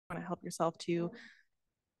want to help yourself to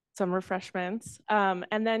some refreshments.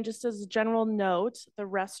 And then just as a general note, the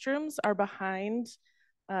restrooms are behind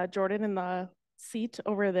Jordan in the seat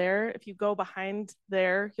over there. If you go behind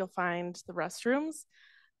there, you'll find the restrooms.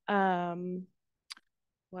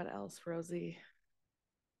 What else, Rosie? I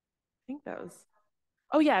think that was,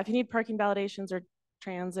 oh yeah, if you need parking validations or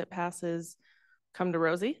transit passes, come to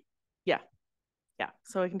Rosie. Yeah,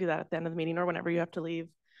 so we can do that at the end of the meeting or whenever you have to leave.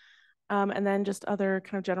 And then just other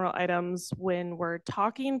kind of general items. When we're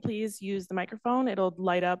talking, please use the microphone. It'll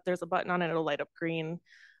light up. There's a button on it. It'll light up green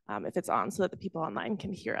if it's on so that the people online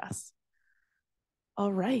can hear us.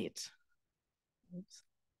 All right. Oops.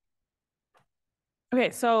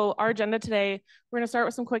 Okay, so our agenda today, we're going to start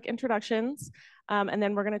with some quick introductions, and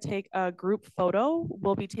then we're going to take a group photo.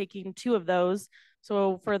 We'll be taking 2 of those.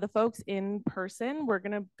 So for the folks in person, we're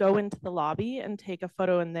going to go into the lobby and take a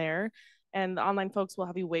photo in there. And the online folks will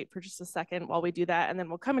have you wait for just a second while we do that. And then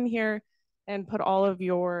we'll come in here and put all of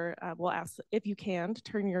your, we'll ask if you can to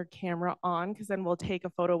turn your camera on, because then we'll take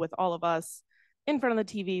a photo with all of us in front of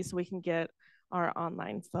the TV so we can get our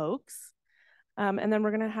online folks. And then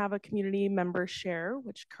we're going to have a community member share,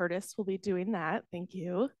 which Curtis will be doing that. Thank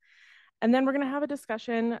you. And then we're going to have a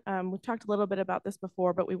discussion. We've talked a little bit about this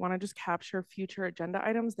before, but we want to just capture future agenda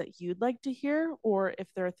items that you'd like to hear, or if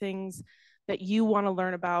there are things that you want to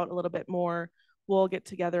learn about a little bit more, we'll get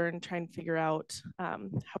together and try and figure out how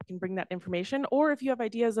we can bring that information. Or if you have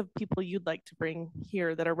ideas of people you'd like to bring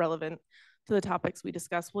here that are relevant to the topics we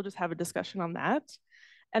discuss, we'll just have a discussion on that.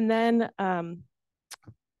 And then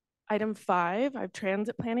item 5, I have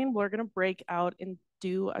transit planning. We're going to break out and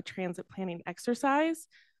do a transit planning exercise.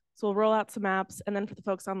 So we'll roll out some maps. And then for the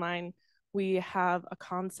folks online, we have a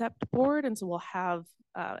concept board. And so we'll have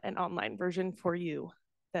an online version for you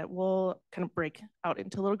that we'll kind of break out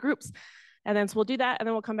into little groups. And then so we'll do that. And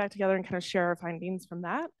then we'll come back together and kind of share our findings from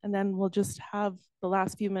that. And then we'll just have the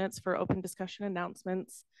last few minutes for open discussion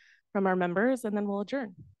announcements from our members. And then we'll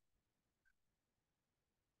adjourn.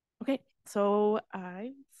 Okay, so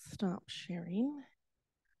I stop sharing.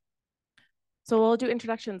 So we'll do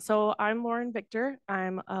introductions. So I'm Lauren Victor.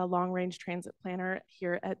 I'm a long-range transit planner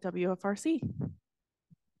here at WFRC.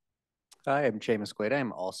 Hi, I'm Jay Musqueda.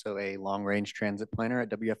 I'm also a long-range transit planner at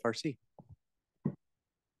WFRC.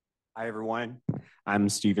 Hi, everyone. I'm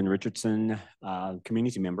Stephen Richardson,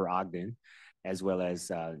 community member Ogden, as well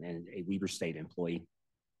as a Weber State employee.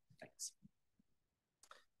 Thanks.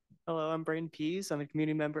 Hello, I'm Braden Pease. I'm a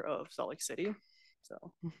community member of Salt Lake City.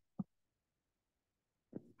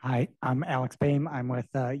 Hi, I'm Alex Boehm. I'm with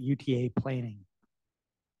UTA Planning.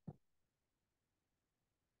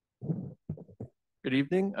 Good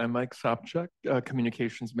evening. I'm Mike Sopchuk,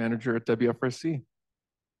 communications manager at WFRC.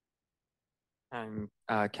 I'm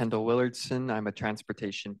Kendall Willardson. I'm a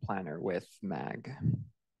transportation planner with MAG.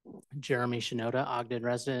 Jeremy Shinoda, Ogden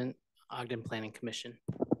resident, Ogden Planning Commission.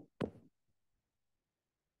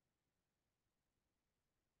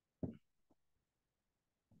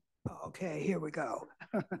 Okay, here we go.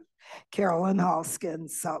 Carolyn Halskin,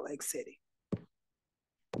 Salt Lake City.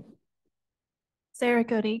 Sarah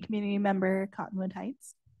Cody, community member, Cottonwood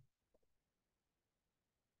Heights.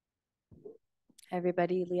 Hi,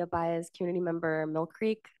 everybody. Leah Baez, community member, Mill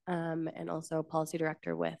Creek, and also policy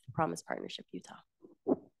director with Promise Partnership Utah.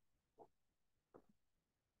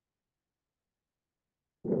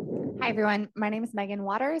 Hi, everyone. My name is Megan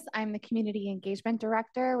Waters. I'm the community engagement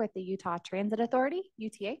director with the Utah Transit Authority,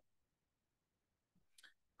 UTA.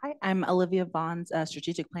 Hi, I'm Olivia Bonds, a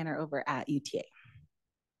strategic planner over at UTA.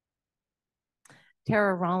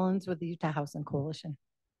 Tara Rollins with the Utah Housing Coalition.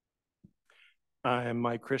 I'm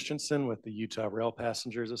Mike Christensen with the Utah Rail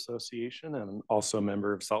Passengers Association and I'm also a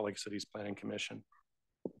member of Salt Lake City's Planning Commission.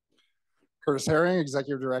 Curtis Herring,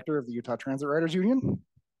 Executive Director of the Utah Transit Riders Union.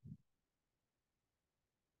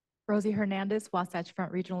 Rosie Hernandez, Wasatch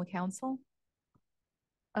Front Regional Council.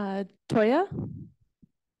 Toya.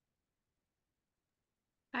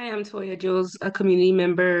 Hi, I'm Toya Jules, a community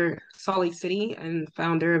member, Salt Lake City, and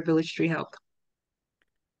founder of Village Tree Health.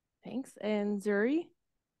 Thanks. And Zuri?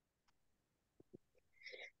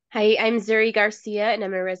 Hi, I'm Zuri Garcia, and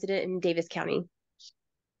I'm a resident in Davis County.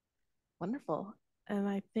 Wonderful. And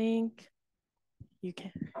I think you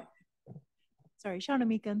can. Sorry, Shauna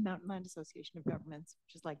Meekan, Mountain Land Association of Governments,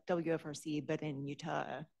 which is like WFRC, but in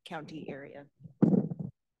Utah County area.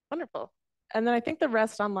 Wonderful. And then I think the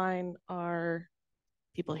rest online are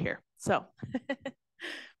people here. So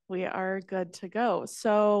we are good to go.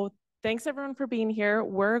 So thanks everyone for being here.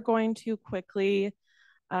 We're going to quickly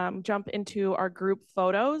jump into our group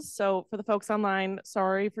photos. So for the folks online,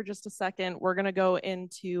 sorry for just a second, we're gonna go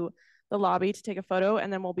into the lobby to take a photo,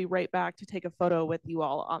 and then we'll be right back to take a photo with you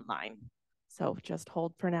all online. So just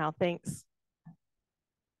hold for now. Thanks.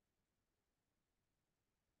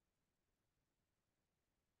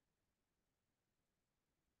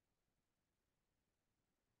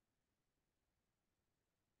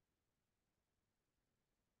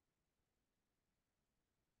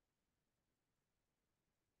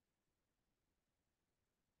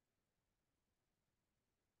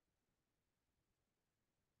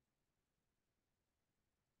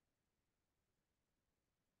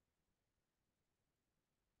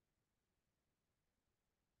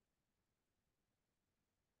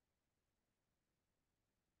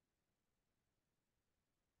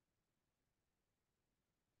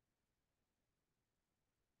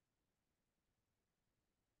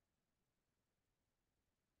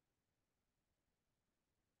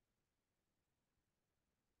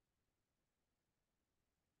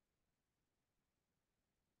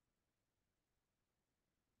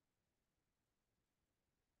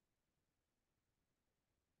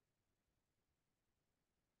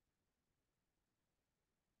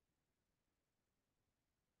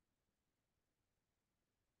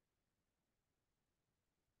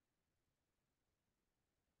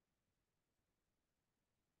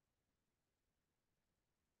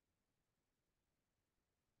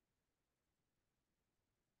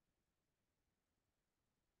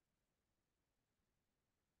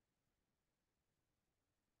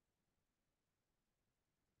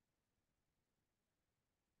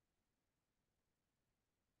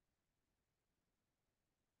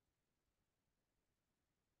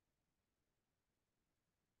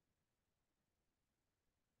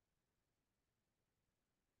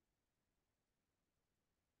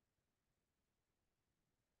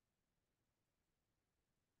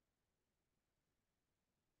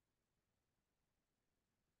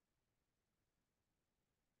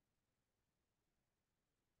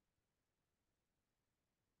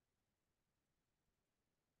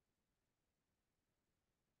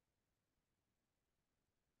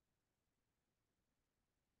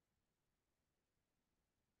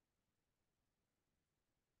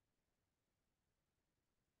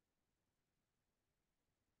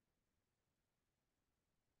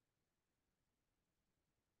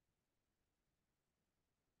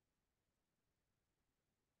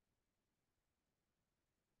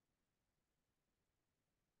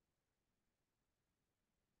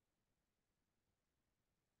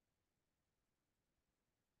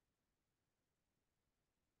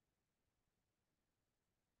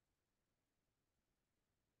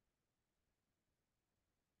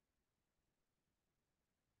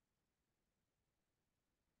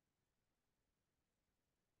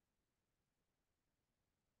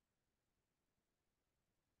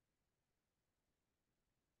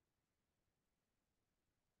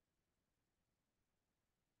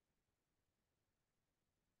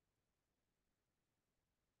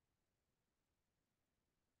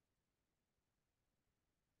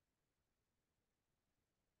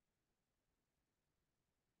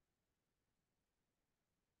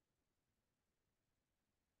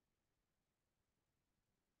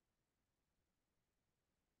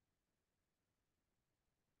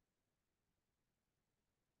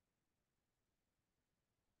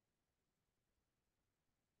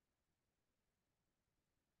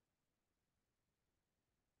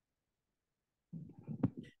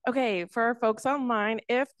 Okay, for our folks online,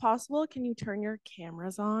 if possible, can you turn your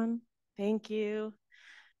cameras on? Thank you.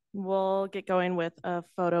 We'll get going with a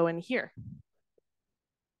photo in here.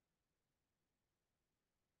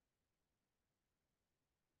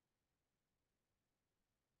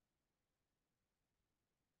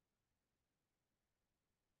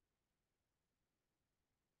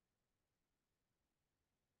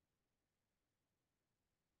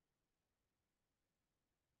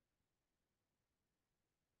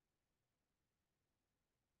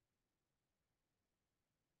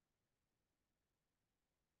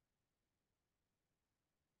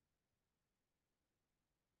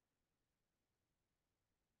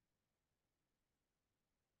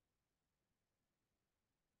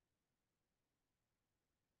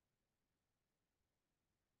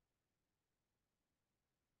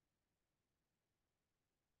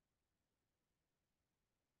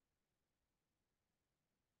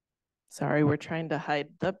 Sorry, we're trying to hide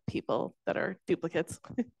the people that are duplicates.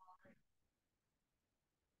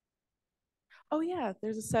 Oh yeah,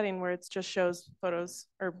 there's a setting where it just shows photos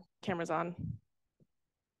or cameras on.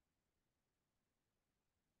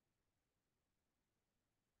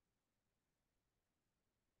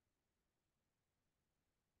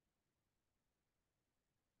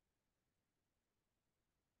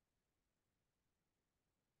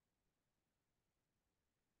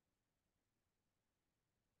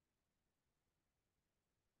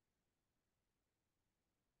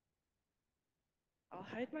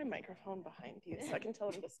 hide my microphone behind you so I can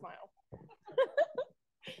tell them to smile.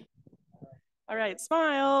 All right,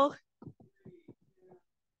 smile.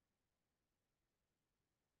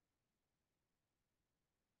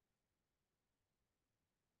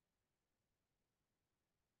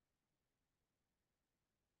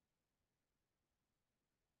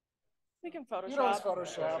 We can Photoshop. You know it's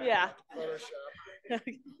Photoshop. Yeah. Photoshop.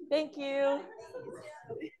 Thank you.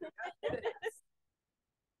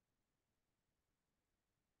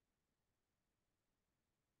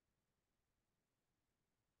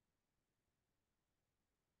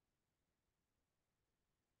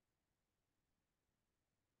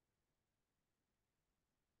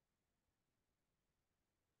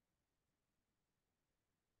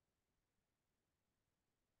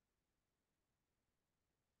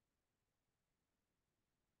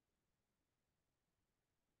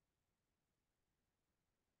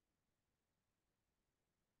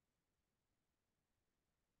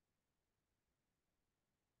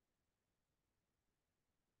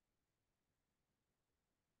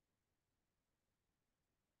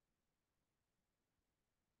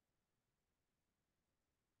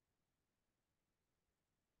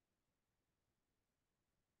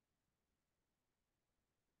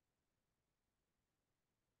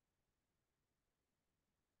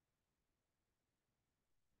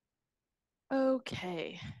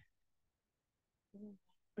 Okay.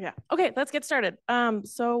 Yeah. Okay, let's get started.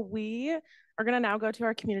 So we are gonna now go to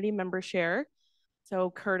our community member share.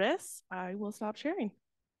 So Curtis, I will stop sharing.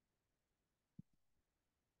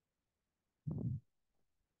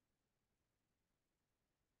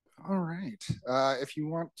 All right. If you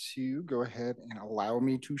want to go ahead and allow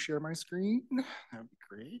me to share my screen, that'd be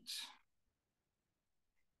great.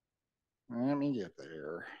 Let me get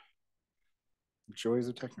there. Joys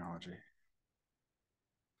of technology.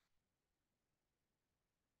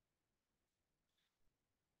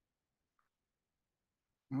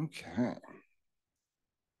 Okay.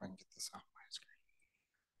 I can get this off my screen.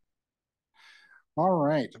 All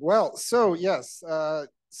right. Well, so yes.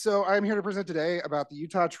 So I'm here to present today about the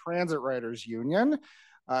Utah Transit Riders Union.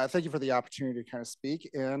 Thank you for the opportunity to kind of speak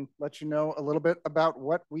and let you know a little bit about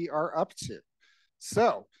what we are up to.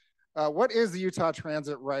 So what is the Utah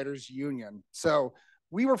Transit Riders Union? So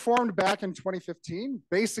we were formed back in 2015,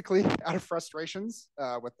 basically out of frustrations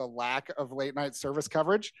with the lack of late night service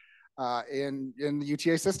coverage in the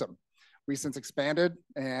UTA system. We since expanded,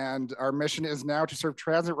 and our mission is now to serve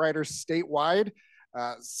transit riders statewide,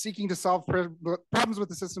 seeking to solve problems with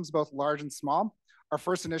the systems both large and small. Our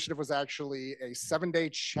first initiative was actually a 7-day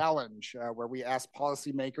challenge where we asked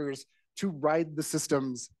policymakers to ride the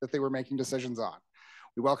systems that they were making decisions on.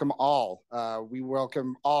 We welcome all. We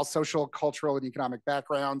welcome all social, cultural, and economic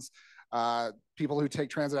backgrounds, people who take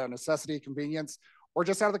transit out of necessity, convenience, or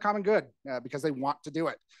just out of the common good because they want to do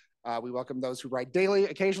it. We welcome those who ride daily,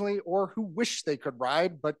 occasionally, or who wish they could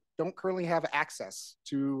ride, but don't currently have access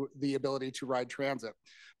to the ability to ride transit.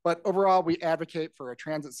 But overall, we advocate for a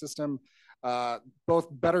transit system both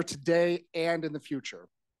better today and in the future.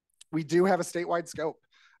 We do have a statewide scope.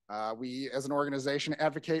 We, as an organization,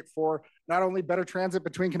 advocate for not only better transit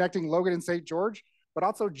between connecting Logan and St. George, but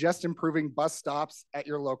also just improving bus stops at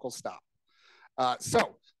your local stop.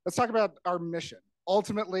 So let's talk about our mission.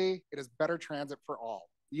 Ultimately, it is better transit for all.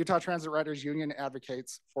 The Utah Transit Riders Union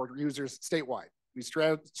advocates for users statewide. We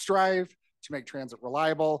strive to make transit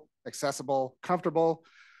reliable, accessible, comfortable,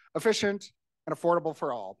 efficient, and affordable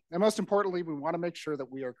for all. And most importantly, we want to make sure that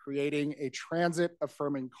we are creating a transit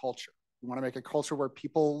affirming culture. We want to make a culture where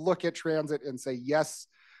people look at transit and say, yes,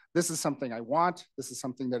 this is something I want. This is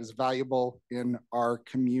something that is valuable in our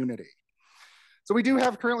community. So we do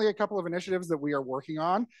have currently a couple of initiatives that we are working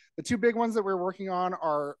on. The two big ones that we're working on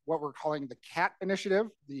are what we're calling the CAT initiative,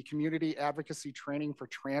 the Community Advocacy Training for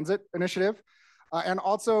Transit initiative, and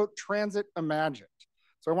also Transit Imagined.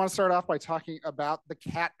 So I want to start off by talking about the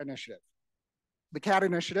CAT initiative. The CAT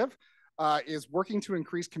initiative is working to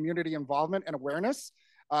increase community involvement and awareness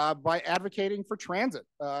by advocating for transit,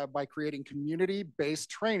 by creating community-based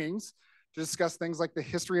trainings to discuss things like the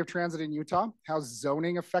history of transit in Utah, how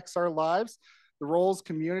zoning affects our lives, the roles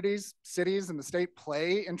communities, cities, and the state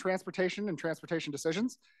play in transportation and transportation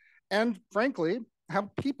decisions, and frankly, how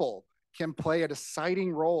people can play a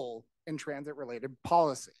deciding role in transit-related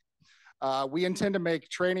policy. We intend to make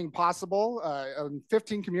training possible in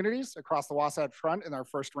 15 communities across the Wasatch Front in our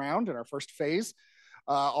first round, in our first phase,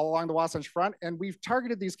 all along the Wasatch Front. And we've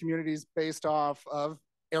targeted these communities based off of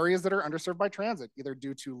areas that are underserved by transit, either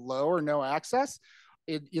due to low or no access,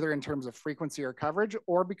 either in terms of frequency or coverage,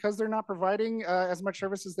 or because they're not providing as much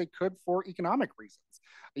service as they could for economic reasons.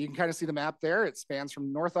 You can kind of see the map there. It spans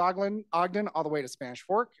from North Ogden all the way to Spanish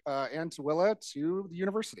Fork and Tooele to the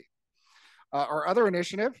university. Our other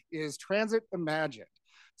initiative is Transit Imagined.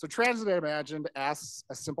 So Transit Imagined asks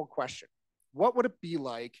a simple question. What would it be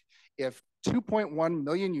like if 2.1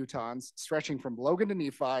 million Utahns stretching from Logan to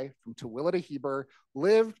Nephi, from Tooele to Heber,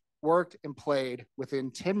 lived, worked, and played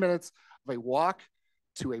within 10 minutes of a walk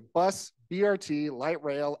to a bus, BRT, light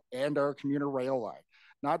rail, and our commuter rail line?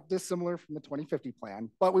 Not dissimilar from the 2050 plan,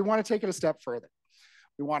 but we want to take it a step further.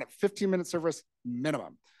 We want it 15-minute service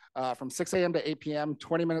minimum. From 6 a.m. to 8 p.m.,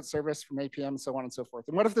 20-minute service from 8 p.m., so on and so forth.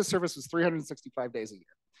 And what if this service was 365 days a year?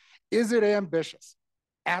 Is it ambitious?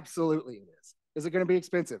 Absolutely it is. Is it going to be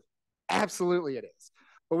expensive? Absolutely it is.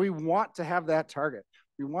 But we want to have that target.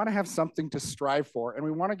 We want to have something to strive for, and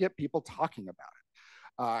we want to get people talking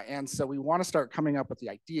about it. And so we want to start coming up with the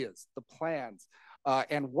ideas, the plans,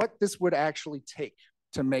 and what this would actually take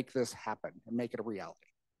to make this happen and make it a reality.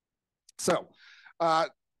 So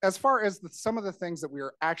as far as some of the things that we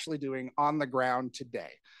are actually doing on the ground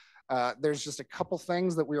today, there's just a couple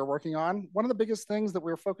things that we are working on. One of the biggest things that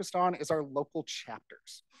we're focused on is our local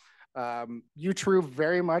chapters. UTRU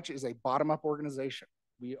very much is a bottom-up organization.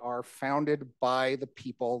 We are founded by the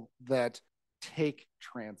people that take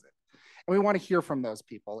transit. And we want to hear from those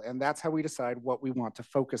people, and that's how we decide what we want to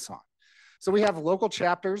focus on. So we have local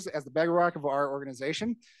chapters as the bedrock of our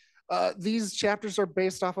organization. These chapters are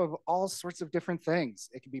based off of all sorts of different things.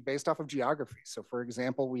 It can be based off of geography. So for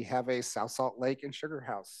example, we have a South Salt Lake and Sugar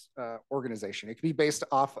House organization. It can be based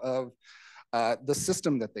off of the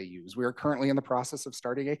system that they use. We are currently in the process of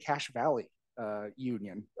starting a Cache Valley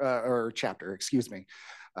union or chapter, excuse me,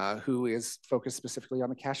 who is focused specifically on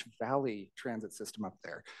the Cache Valley transit system up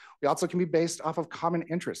there. We also can be based off of common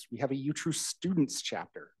interest. We have a UTRU students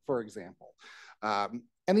chapter, for example.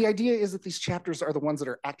 And the idea is that these chapters are the ones that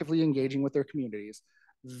are actively engaging with their communities.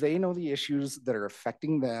 They know the issues that are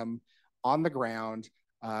affecting them on the ground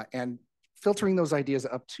and filtering those ideas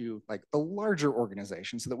up to like the larger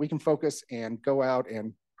organization so that we can focus and go out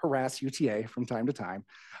and harass UTA from time to time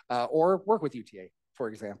or work with UTA, for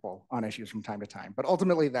example, on issues from time to time. But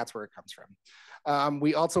ultimately, that's where it comes from.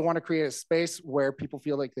 We also want to create a space where people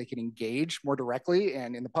feel like they can engage more directly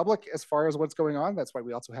and in the public as far as what's going on. That's why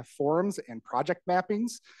we also have forums and project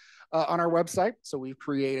mappings on our website. So we've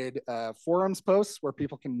created forums posts where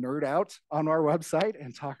people can nerd out on our website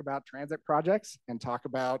and talk about transit projects and talk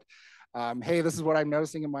about hey, this is what I'm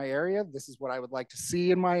noticing in my area. This is what I would like to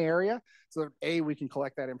see in my area. So that A, we can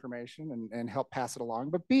collect that information and help pass it along,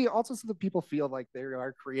 but B, also so that people feel like they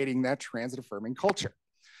are creating that transit affirming culture.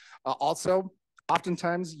 Also,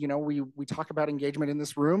 oftentimes, you know, we talk about engagement in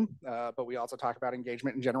this room, but we also talk about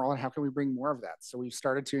engagement in general and how can we bring more of that. So we've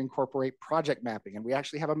started to incorporate project mapping, and we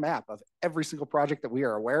actually have a map of every single project that we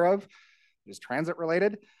are aware of that is transit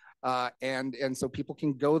related. And so people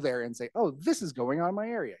can go there and say, oh, this is going on in my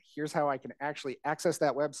area. Here's how I can actually access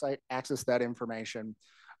that website, access that information,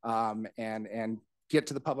 and get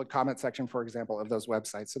to the public comment section, for example, of those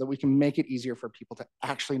websites so that we can make it easier for people to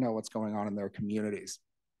actually know what's going on in their communities.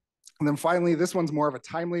 And then finally, this one's more of a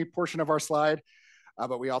timely portion of our slide,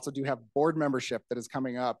 but we also do have board membership that is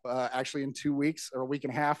coming up actually in 2 weeks or a week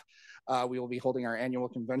and a half. We will be holding our annual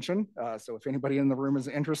convention. So if anybody in the room is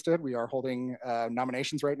interested, we are holding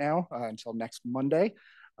nominations right now until next Monday.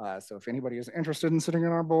 So if anybody is interested in sitting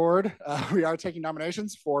on our board, we are taking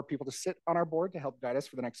nominations for people to sit on our board to help guide us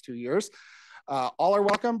for the next 2 years. All are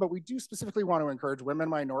welcome, but we do specifically want to encourage women,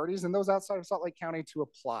 minorities, and those outside of Salt Lake County to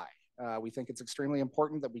apply. We think it's extremely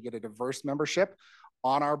important that we get a diverse membership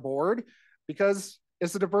on our board because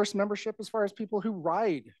it's a diverse membership as far as people who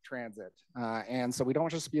ride transit. And so we don't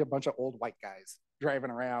just be a bunch of old white guys driving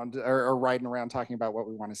around or riding around talking about what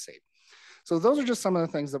we want to see. So those are just some of the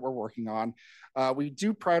things that we're working on. We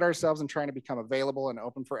do pride ourselves in trying to become available and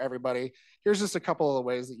open for everybody. Here's just a couple of the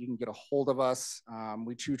ways that you can get a hold of us.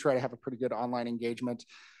 We do try to have a pretty good online engagement.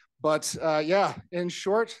 But yeah, in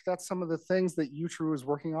short, that's some of the things that UTRU is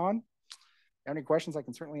working on. If you have any questions, I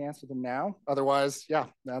can certainly answer them now. Otherwise, yeah,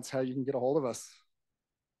 that's how you can get a hold of us.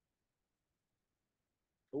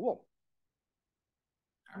 Cool.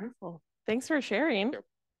 Wonderful. Thanks for sharing.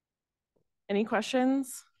 Any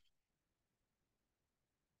questions?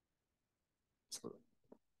 Absolutely.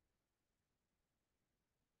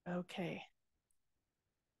 Okay.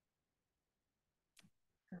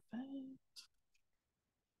 Perfect.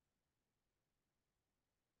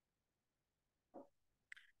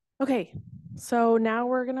 Okay, so now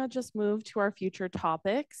we're gonna just move to our future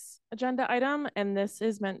topics agenda item, and this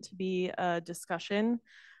is meant to be a discussion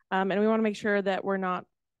And we want to make sure that we're not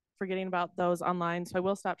forgetting about those online. So I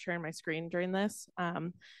will stop sharing my screen during this.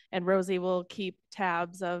 And Rosie will keep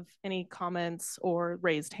tabs of any comments or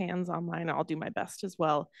raised hands online. I'll do my best as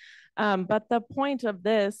well. But the point of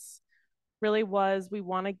this really was we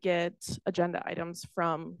want to get agenda items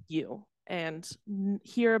from you and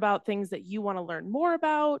hear about things that you want to learn more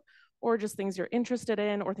about, or just things you're interested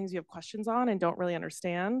in, or things you have questions on and don't really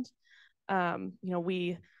understand.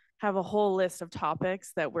 We have a whole list of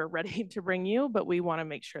topics that we're ready to bring you, but we want to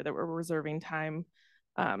make sure that we're reserving time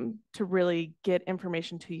to really get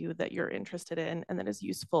information to you that you're interested in and that is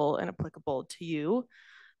useful and applicable to you.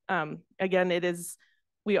 Again,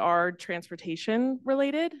 we are transportation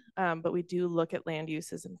related, but we do look at land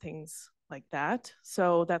uses and things like that.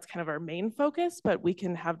 So that's kind of our main focus, but we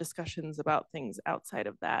can have discussions about things outside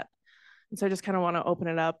of that. And so I just kind of want to open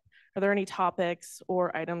it up. Are there any topics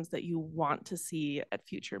or items that you want to see at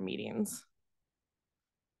future meetings?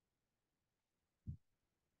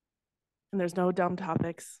 And there's no dumb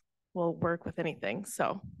topics. We'll work with anything.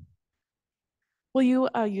 So will you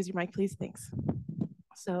use your mic, please? Thanks.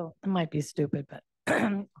 So it might be stupid, but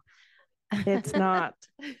it's not.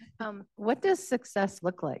 What does success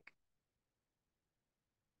look like?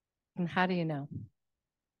 And how do you know?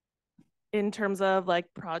 In terms of like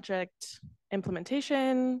project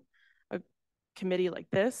implementation, a committee like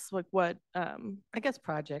this, like what? I guess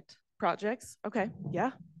projects. Okay,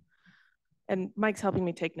 yeah. And Mike's helping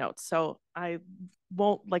me take notes, so I'm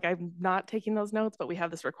not taking those notes, but we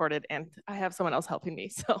have this recorded and I have someone else helping me,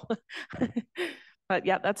 so. But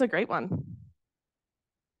yeah, that's a great one.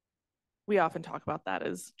 We often talk about that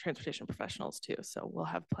as transportation professionals too, so we'll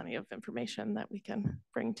have plenty of information that we can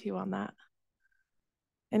bring to you on that.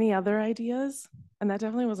 Any other ideas? And that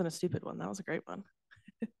definitely wasn't a stupid one. That was a great one.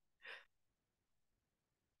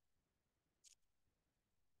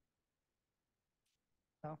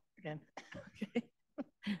 Oh, again. Okay.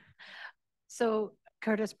 So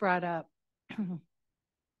Curtis brought up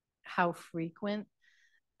how frequent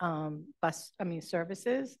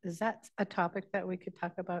services. Is that a topic that we could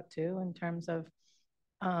talk about too, in terms of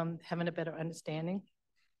having a better understanding?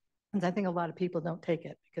 Because I think a lot of people don't take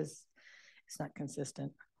it because it's not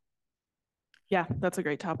consistent. Yeah, that's a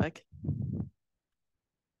great topic.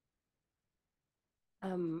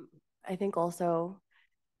 I think also,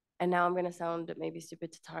 and now I'm going to sound maybe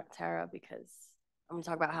stupid to Tara because I'm going to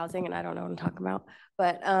talk about housing and I don't know what I'm talking about,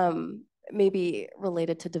 but maybe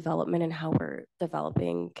related to development and how we're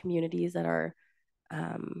developing communities that are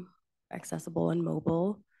accessible and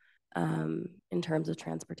mobile in terms of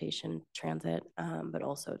transportation, transit, but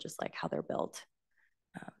also just like how they're built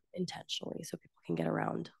intentionally so people can get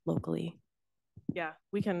around locally. Yeah,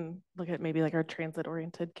 we can look at maybe like our transit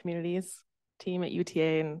oriented communities team at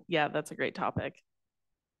UTA, and yeah, that's a great topic.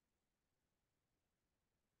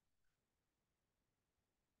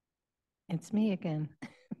 It's me again.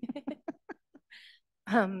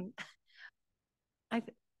 I'm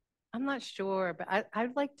not sure, but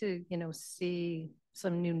I'd like to, see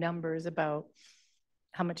some new numbers about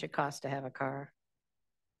how much it costs to have a car,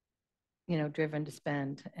 driven to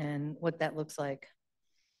spend, and what that looks like.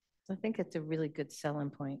 So I think it's a really good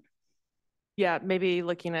selling point. Yeah, maybe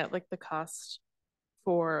looking at like the cost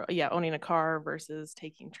for owning a car versus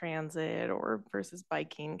taking transit or versus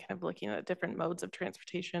biking, kind of looking at different modes of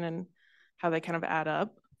transportation and how they kind of add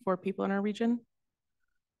up for people in our region.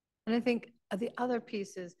 And I think the other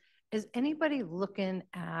piece is anybody looking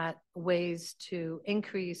at ways to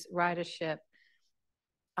increase ridership,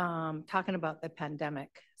 talking about the pandemic?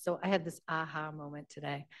 So I had this aha moment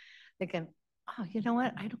today, thinking, oh, you know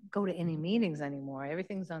what? I don't go to any meetings anymore.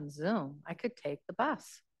 Everything's on Zoom. I could take the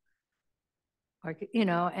bus. Or,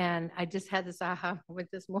 and I just had this aha moment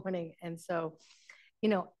this morning. And so,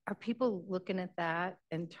 are people looking at that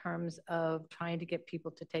in terms of trying to get people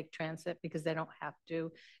to take transit because they don't have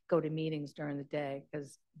to go to meetings during the day?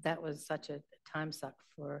 Because that was such a time suck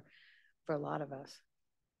for a lot of us.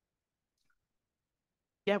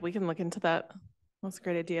 Yeah, we can look into that. That's a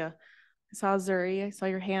great idea. I saw Zuri, I saw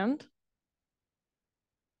your hand.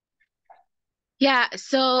 Yeah,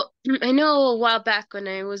 so I know a while back when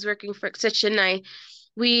I was working for Extension,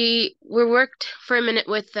 we worked for a minute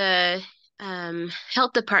with the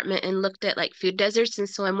health department and looked at like food deserts. And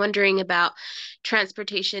so I'm wondering about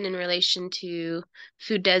transportation in relation to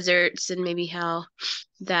food deserts and maybe how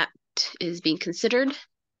that is being considered.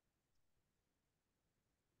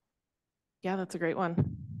 Yeah, that's a great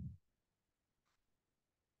one.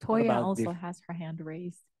 Toya also has her hand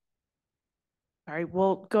raised. All right,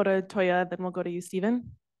 we'll go to Toya, then we'll go to you,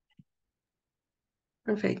 Stephen.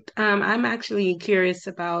 Perfect. I'm actually curious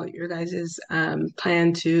about your guys'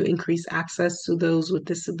 plan to increase access to those with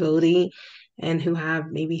disability and who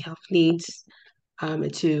have maybe health needs,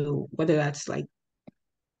 to whether that's like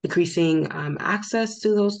decreasing access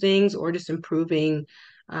to those things or just improving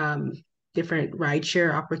um, different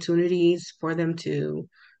rideshare opportunities for them to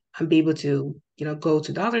be able to, go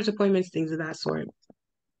to doctor's appointments, things of that sort.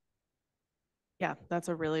 Yeah, that's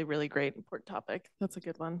a really, really great important topic. That's a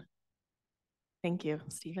good one. Thank you,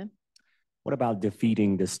 Stephen. What about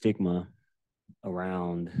defeating the stigma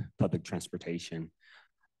around public transportation?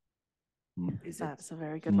 That's a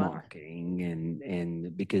very good marketing one.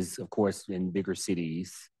 And because of course in bigger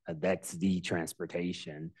cities, that's the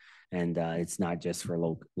transportation, and it's not just for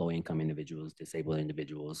low income individuals, disabled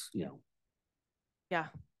individuals, Yeah,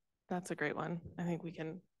 that's a great one. I think we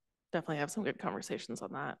can definitely have some good conversations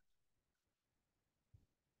on that.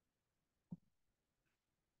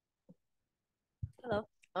 Hello.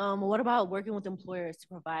 What about working with employers to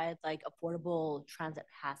provide like affordable transit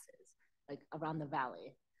passes, like around the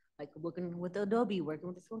valley? Like working with Adobe, working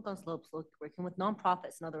with the Silicon Slopes, working with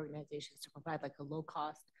nonprofits and other organizations to provide like a low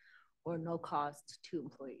cost or no cost to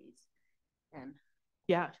employees. And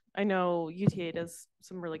yeah, I know UTA does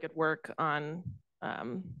some really good work on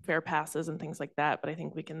fair passes and things like that, but I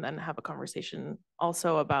think we can then have a conversation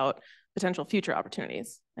also about potential future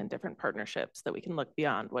opportunities and different partnerships that we can look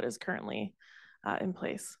beyond what is currently in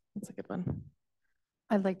place. That's a good one.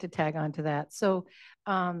 I'd like to tag on to that. So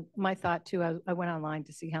my thought too, I went online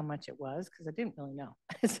to see how much it was because I didn't really know.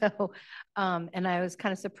 So, and I was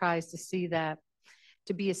kind of surprised to see that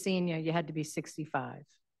to be a senior, you had to be 65.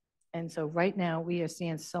 And so right now we are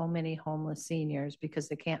seeing so many homeless seniors because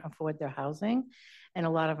they can't afford their housing and a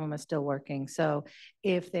lot of them are still working. So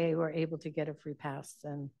if they were able to get a free pass,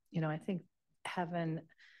 then, I think having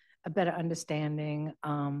a better understanding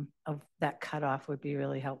of that cutoff would be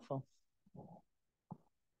really helpful.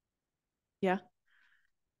 Yeah.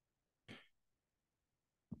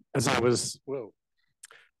 As I was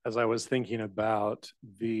thinking about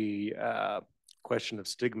the question of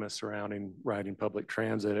stigma surrounding riding public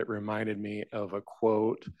transit, it reminded me of a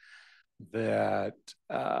quote that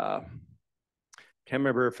can't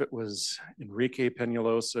remember if it was Enrique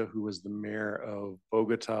Peñalosa, who was the mayor of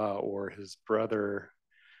Bogota, or his brother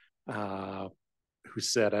who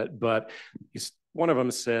said it, but one of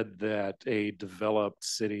them said that a developed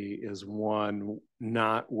city is one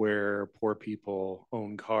not where poor people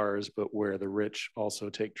own cars, but where the rich also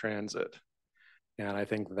take transit. And I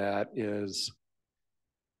think that is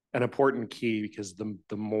an important key because the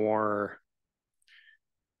more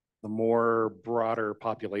broader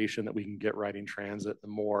population that we can get riding transit, the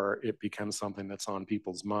more it becomes something that's on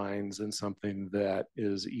people's minds and something that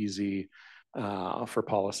is easy for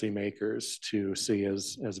policymakers to see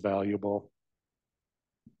as valuable.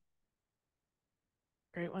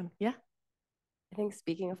 Great one. Yeah. I think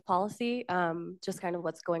speaking of policy, just kind of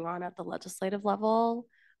what's going on at the legislative level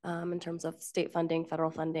in terms of state funding,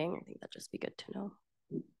 federal funding, I think that'd just be good to know.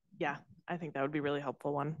 Yeah, I think that would be a really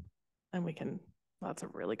helpful one. And we can, that's a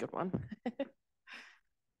really good one.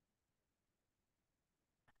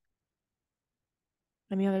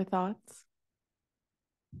 Any other thoughts?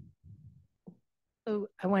 So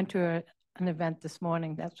I went to an event this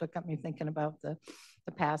morning. That's what got me thinking about the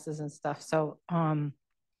passes and stuff. So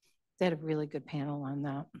they had a really good panel on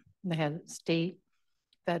that. They had state,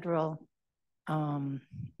 federal,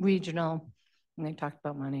 regional, and they talked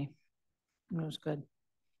about money. It was good.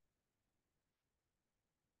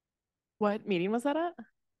 What meeting was that at?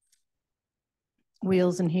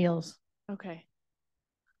 Wheels and Heels. Okay.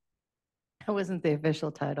 That wasn't the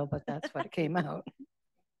official title, but that's what it came out.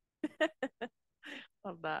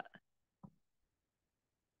 Love that.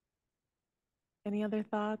 Any other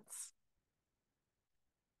thoughts?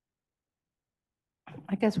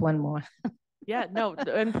 I guess one more. Yeah, no,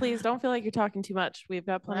 and please don't feel like you're talking too much. We've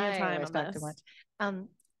got plenty of time on this. Too much.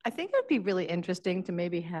 I think it'd be really interesting to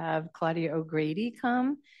maybe have Claudia O'Grady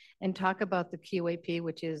come and talk about the QAP,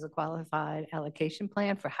 which is a qualified allocation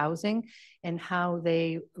plan for housing, and how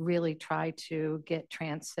they really try to get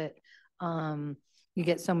transit. You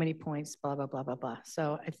get so many points, blah, blah, blah, blah, blah.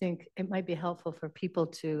 So I think it might be helpful for people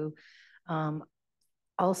to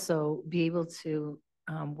also be able to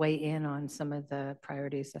weigh in on some of the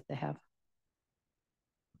priorities that they have.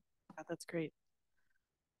 That's great.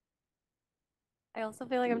 I also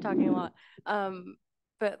feel like I'm talking a lot,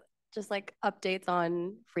 but just like updates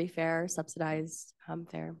on free fare, subsidized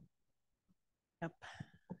fare. Yep,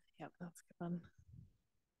 that's a good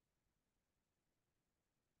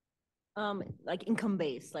one. Like income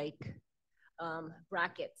based, like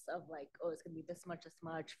brackets of like, oh, it's gonna be this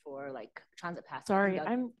much for like transit passes. Sorry,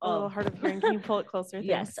 I'm a little hard of hearing. Can you pull it closer?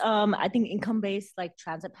 Yes. Thanks. I think income-based like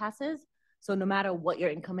transit passes. So no matter what your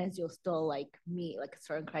income is, you'll still like meet like a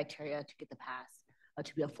certain criteria to get the pass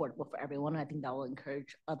to be affordable for everyone. I think that will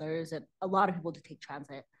encourage others and a lot of people to take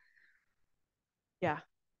transit. Yeah,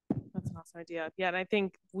 that's an awesome idea. Yeah, and I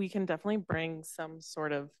think we can definitely bring some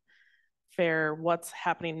sort of fare what's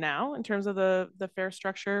happening now in terms of the fare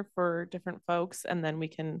structure for different folks, and then we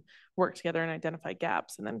can work together and identify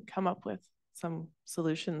gaps and then come up with some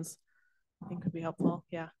solutions I think could be helpful.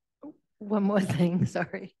 Yeah. One more thing,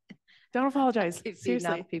 sorry. Don't apologize.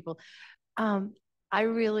 Seriously, people. I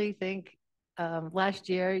really think last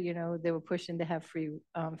year, they were pushing to have free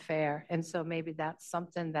fare, and so maybe that's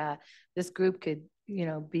something that this group could,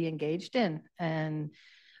 be engaged in and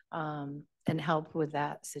help with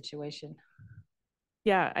that situation.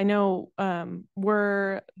 Yeah, I know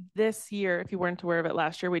we're this year, if you weren't aware of it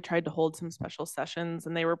last year, we tried to hold some special sessions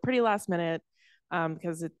and they were pretty last minute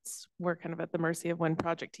because we're kind of at the mercy of when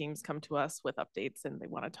project teams come to us with updates and they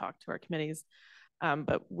want to talk to our committees.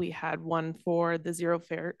 But we had one for the zero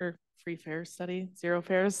fares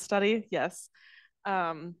study. Yes.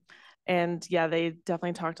 And yeah, they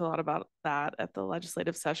definitely talked a lot about that at the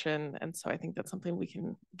legislative session. And so I think that's something we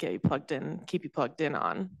can get you plugged in, keep you plugged in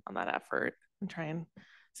on that effort and try and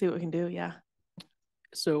see what we can do. Yeah.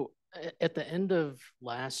 So at the end of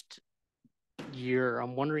last year,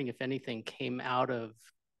 I'm wondering if anything came out of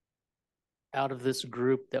this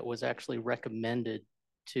group that was actually recommended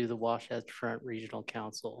to the Wasatch Front Regional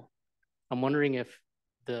Council. I'm wondering if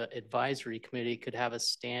the advisory committee could have a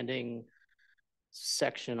standing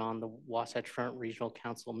section on the Wasatch Front Regional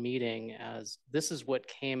Council meeting as this is what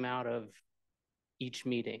came out of each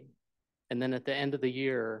meeting. And then at the end of the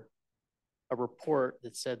year, a report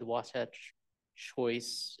that said the Wasatch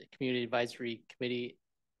Choice Community Advisory Committee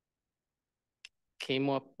came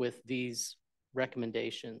up with these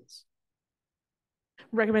recommendations.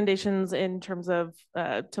 Recommendations in terms of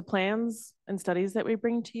to plans and studies that we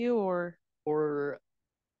bring to you, or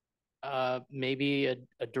maybe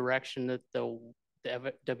a direction that the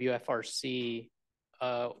WFRC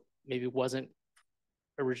maybe wasn't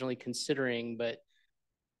originally considering, but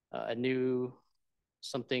a new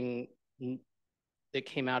something that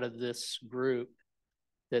came out of this group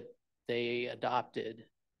that they adopted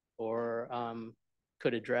or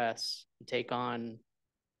could address and take on.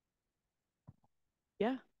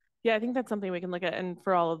 Yeah, I think that's something we can look at, and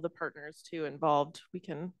for all of the partners too involved, we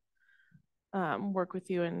can work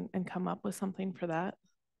with you and come up with something for that.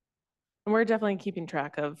 And we're definitely keeping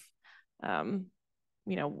track of,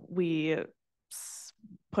 we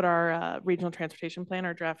put our regional transportation plan,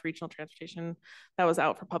 our draft regional transportation, that was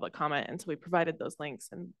out for public comment. And so we provided those links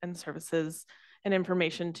and services and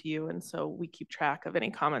information to you. And so we keep track of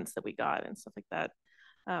any comments that we got and stuff like that.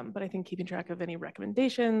 But I think keeping track of any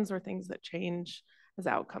recommendations or things that change as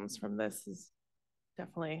outcomes from this is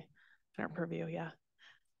definitely in our purview. Yeah.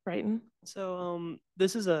 Brighton. So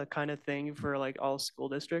this is a kind of thing for like all school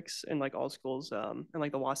districts and like all schools in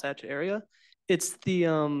like the Wasatch area. It's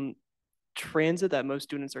the transit that most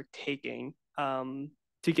students are taking to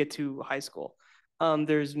get to high school.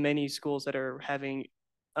 There's many schools that are having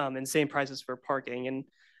insane prices for parking, and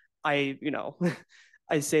I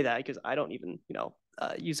I say that because I don't even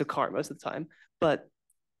use a car most of the time, but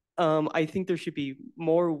I think there should be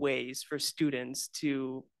more ways for students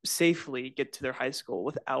to safely get to their high school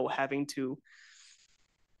without having to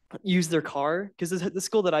use their car. Because the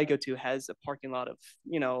school that I go to has a parking lot of,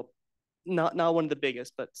 not one of the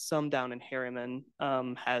biggest, but some down in Harriman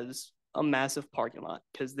has a massive parking lot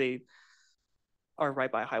because they are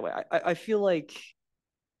right by a highway. I feel like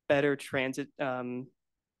better transit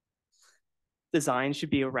design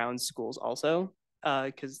should be around schools also,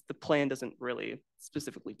 because the plan doesn't really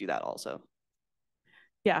specifically do that also.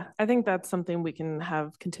 Yeah, I think that's something we can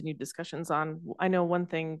have continued discussions on. I know one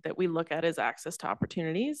thing that we look at is access to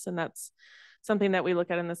opportunities, and that's something that we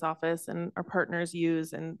look at in this office and our partners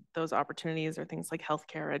use, and those opportunities are things like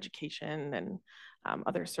healthcare, education, and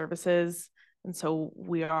other services. And so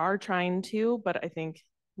we are trying to, but I think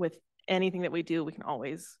with anything that we do, we can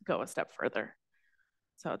always go a step further.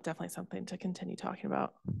 So definitely something to continue talking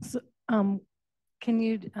about. So, can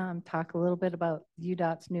you talk a little bit about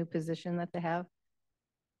UDOT's new position that they have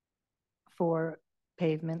for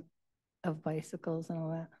pavement of bicycles and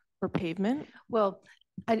all that? For pavement? Well,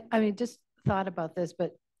 I mean, just thought about this,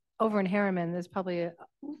 but over in Harriman, there's probably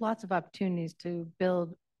lots of opportunities to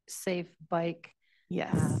build safe bike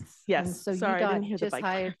Yes. paths. Yes. And so Sorry, I didn't UDOT hear the just bike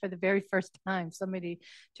hired for the very first time somebody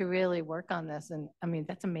to really work on this. And I mean,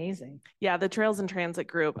 that's amazing. Yeah, the Trails and Transit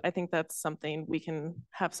group, I think that's something we can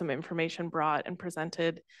have some information brought and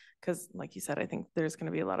presented because like you said, I think there's going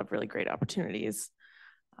to be a lot of really great opportunities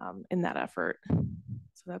in that effort.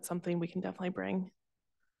 So that's something we can definitely bring.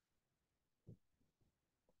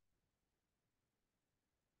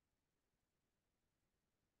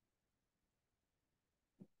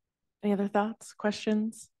 Any other thoughts,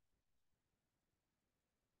 questions?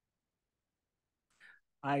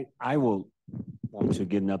 I will want to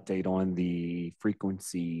get an update on the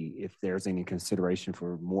frequency, if there's any consideration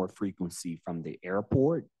for more frequency from the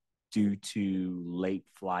airport due to late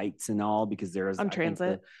flights and all, because there's on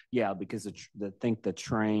transit. Because I think the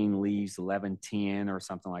train leaves 11:10 or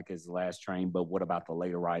something like is the last train, but what about the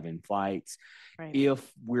late arriving flights? Right.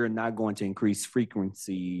 If we're not going to increase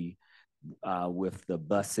frequency with the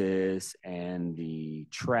buses and the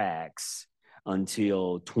tracks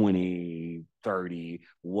until 2030,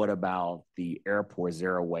 what about the airport? Is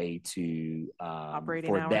there a way to operating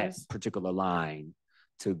for hours? that particular line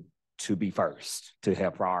to be first, to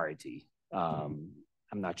have priority? I'm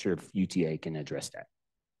not sure if UTA can address that.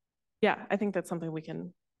 Yeah, I think that's something we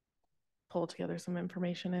can pull together some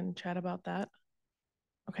information and chat about that.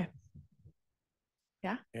 Okay.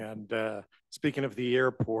 Yeah. And speaking of the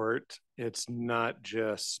airport, it's not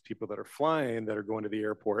just people that are flying that are going to the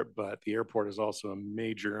airport, but the airport is also a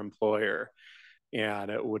major employer. And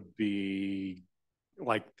it would be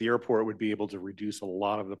like the airport would be able to reduce a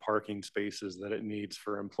lot of the parking spaces that it needs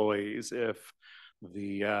for employees if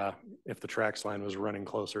the TRAX line was running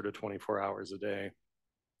closer to 24 hours a day.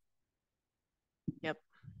 Yep.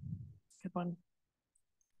 Good one.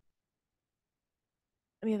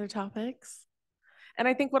 Any other topics? And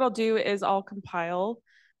I think what I'll do is I'll compile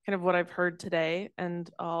kind of what I've heard today and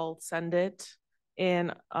I'll send it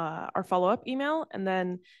in our follow-up email. And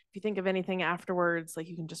then if you think of anything afterwards, like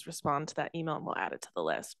you can just respond to that email and we'll add it to the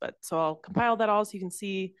list. But so I'll compile that all so you can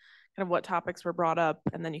see kind of what topics were brought up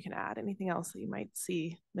and then you can add anything else that you might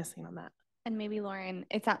see missing on that. And maybe Lauren,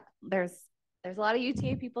 it's not, there's a lot of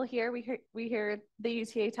UTA people here. We hear the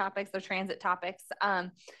UTA topics, the transit topics.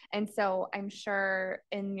 And so I'm sure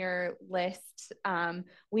in your list,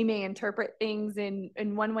 we may interpret things in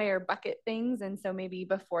one way or bucket things. And so maybe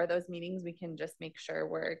before those meetings, we can just make sure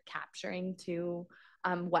we're capturing to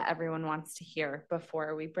what everyone wants to hear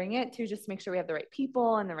before we bring it, to just make sure we have the right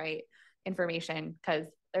people and the right information, because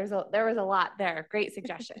there was a lot there. Great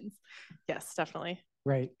suggestions. Yes, definitely.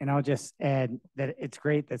 Right. And I'll just add that it's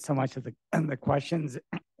great that so much of the questions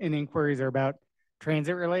and inquiries are about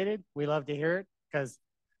transit related. We love to hear it because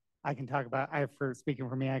I can talk about, speaking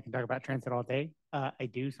for me, I can talk about transit all day. I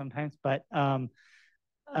do sometimes, but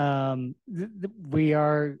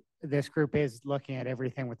this group is looking at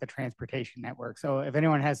everything with the transportation network. So if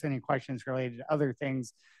anyone has any questions related to other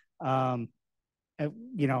things, how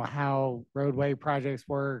roadway projects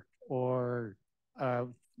work or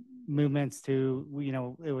movements to,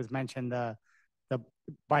 it was mentioned the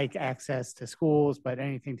bike access to schools, but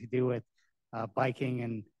anything to do with biking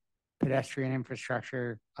and pedestrian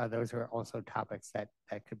infrastructure, those are also topics that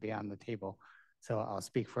could be on the table. So I'll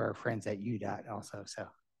speak for our friends at UDOT also. So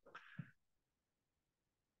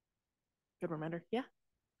good reminder. Yeah.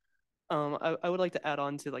 I would like to add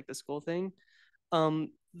on to like the school thing.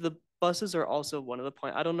 The buses are also one of the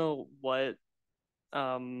points. I don't know what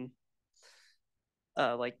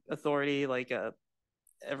like authority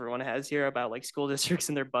everyone has here about like school districts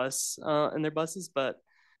and their buses, but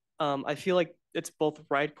I feel like it's both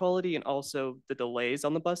ride quality and also the delays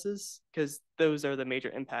on the buses, because those are the major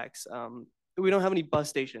impacts. We don't have any bus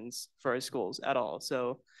stations for our schools at all.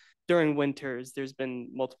 So during winters, there's been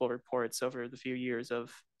multiple reports over the few years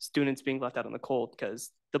of students being left out in the cold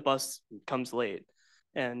because the bus comes late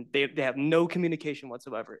and they have no communication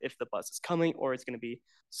whatsoever if the bus is coming or it's going to be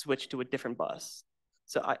switched to a different bus.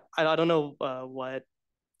 So I don't know what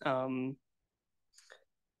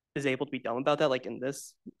is able to be done about that, like in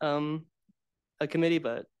this a committee,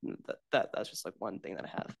 but that's just like one thing that I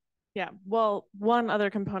have. Yeah, well, one other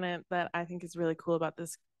component that I think is really cool about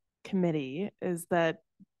this committee is that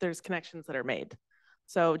there's connections that are made.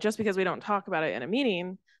 So just because we don't talk about it in a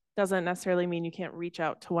meeting doesn't necessarily mean you can't reach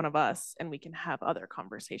out to one of us and we can have other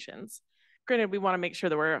conversations. Granted, we want to make sure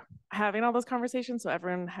that we're having all those conversations so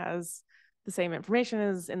everyone has the same information,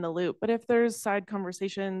 is in the loop. But if there's side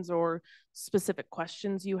conversations or specific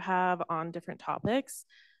questions you have on different topics,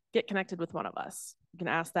 get connected with one of us. You can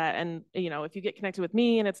ask that. And, if you get connected with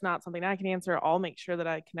me and it's not something I can answer, I'll make sure that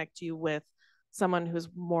I connect you with someone who's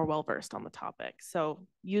more well-versed on the topic. So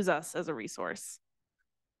use us as a resource.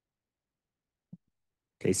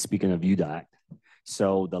 Okay, speaking of UDOT,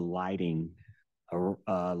 so the lighting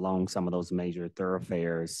along some of those major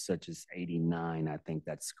thoroughfares, such as 89, I think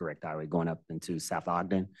that's correct highway going up into South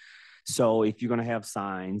Ogden. So if you're going to have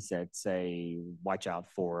signs that say, watch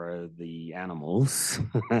out for the animals,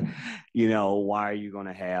 you know, why are you going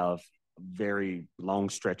to have a very long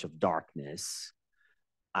stretch of darkness?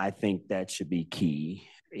 I think that should be key.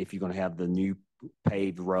 If you're going to have the new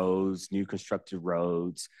paved roads, new constructed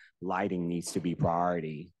roads, lighting needs to be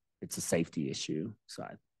priority. It's a safety issue. So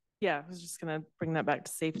yeah, I was just going to bring that back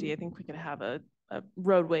to safety. I think we could have a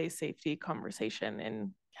roadway safety conversation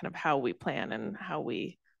in kind of how we plan and how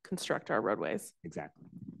we construct our roadways. Exactly.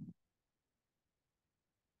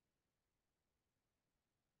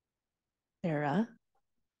 Sarah.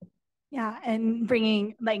 Yeah, and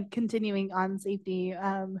bringing, like, continuing on safety.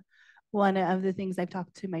 One of the things I've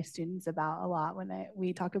talked to my students about a lot when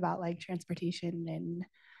we talk about like transportation and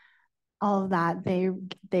all of that,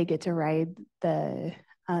 they get to ride the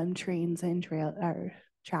trains and trail or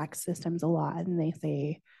track systems a lot, and they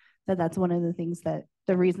say that that's one of the things that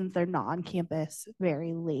the reasons they're not on campus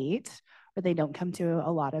very late or they don't come to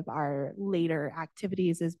a lot of our later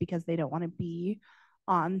activities is because they don't want to be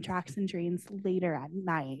on tracks and trains later at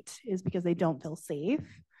night, is because they don't feel safe.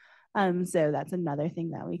 So that's another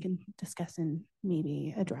thing that we can discuss and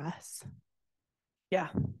maybe address. Yeah,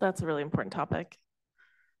 that's a really important topic.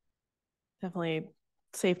 Definitely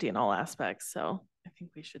safety in all aspects. So I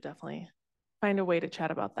think we should definitely find a way to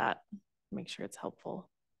chat about that, make sure it's helpful.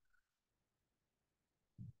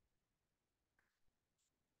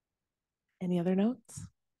 Any other notes?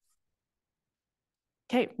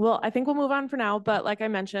 Okay, well, I think we'll move on for now, but like I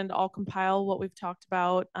mentioned, I'll compile what we've talked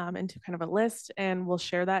about into kind of a list, and we'll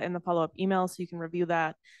share that in the follow-up email so you can review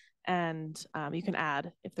that, and you can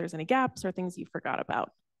add if there's any gaps or things you forgot about.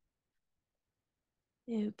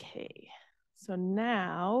 Okay, so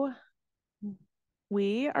now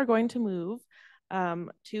we are going to move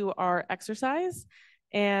to our exercise,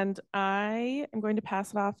 and I am going to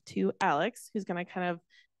pass it off to Alex, who's going to kind of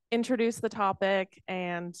introduce the topic,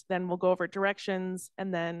 and then we'll go over directions,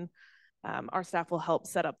 and then our staff will help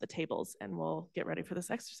set up the tables, and we'll get ready for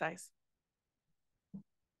this exercise.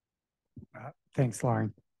 Thanks,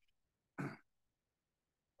 Lauren.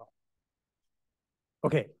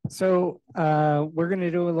 Okay, so we're going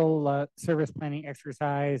to do a little service planning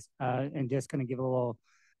exercise and just going to give a little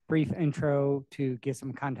brief intro to get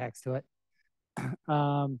some context to it.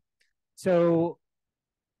 So,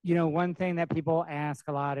 you know, one thing that people ask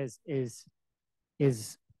a lot is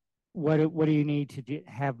what do you need to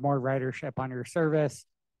have more ridership on your service?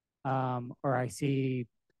 Or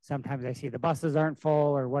sometimes I see the buses aren't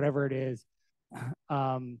full or whatever it is.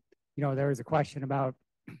 You know, there was a question about,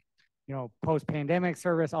 you know, post-pandemic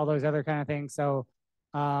service, all those other kind of things. So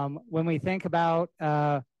when we think about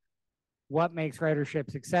what makes ridership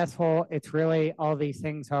successful, it's really all these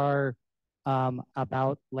things are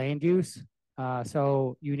about land use.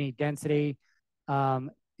 So you need density.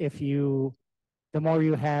 The more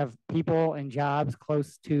you have people and jobs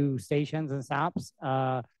close to stations and stops,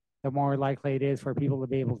 the more likely it is for people to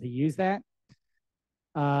be able to use that.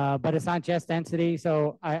 But it's not just density.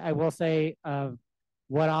 So I will say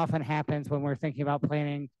what often happens when we're thinking about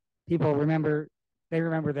planning, people remember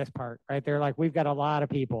this part, right? They're like, we've got a lot of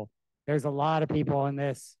people. There's a lot of people in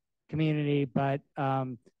this community, but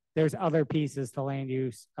there's other pieces to land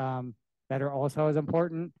use that are also as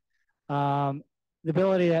important. The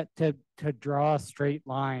ability to draw a straight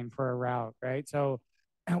line for a route, right? So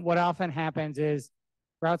what often happens is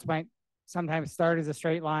routes might sometimes start as a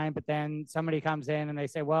straight line, but then somebody comes in and they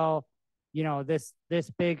say, well, you know, this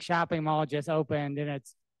big shopping mall just opened and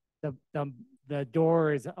it's the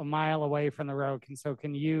door is a mile away from the road. And so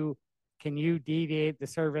can you deviate the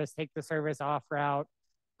service, take the service off route?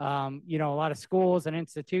 You know, a lot of schools and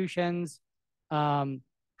institutions,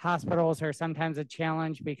 hospitals are sometimes a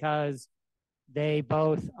challenge because they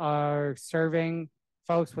both are serving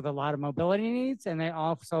folks with a lot of mobility needs. And they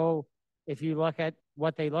also, if you look at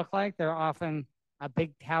what they look like, they're often a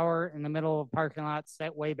big tower in the middle of a parking lot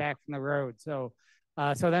set way back from the road. So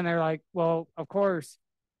then they're like, well, of course,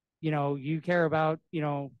 you know, you care about, you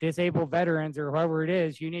know, disabled veterans or whoever it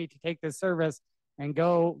is, you need to take this service and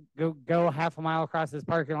go half a mile across this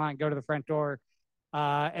parking lot and go to the front door.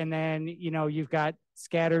 And then, you know, you've got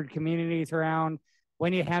scattered communities around.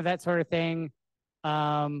 When you have that sort of thing,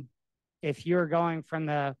 if you're going from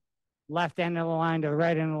the left end of the line to the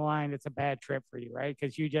right end of the line, it's a bad trip for you, right?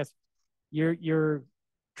 Because your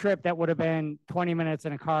trip that would have been 20 minutes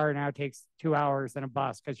in a car now takes 2 hours in a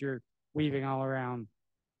bus because you're weaving all around.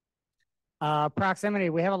 Proximity,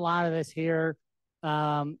 we have a lot of this here.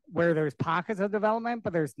 where there's pockets of development,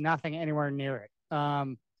 but there's nothing anywhere near it.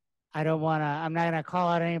 I don't want to, I'm not going to call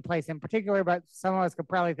out any place in particular, but some of us could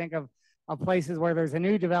probably think of places where there's a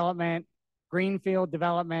new development, greenfield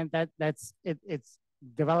development it's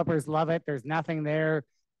developers love it. There's nothing there.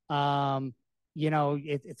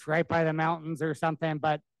 It's right by the mountains or something,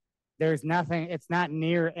 but there's nothing, it's not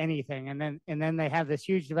near anything. And then they have this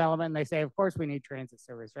huge development and they say, of course we need transit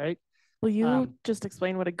service, right? Will you just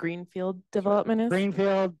explain what a greenfield development is?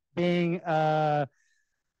 Greenfield being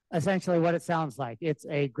essentially what it sounds like. It's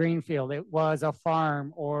a greenfield. It was a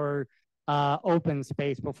farm or open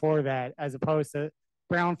space before that, as opposed to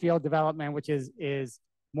brownfield development, which is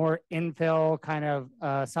more infill, kind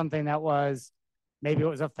of something that was, maybe it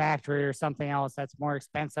was a factory or something else that's more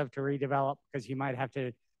expensive to redevelop because you might have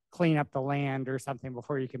to clean up the land or something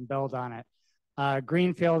before you can build on it.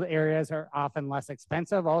 Greenfield areas are often less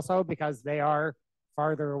expensive also because they are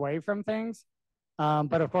farther away from things.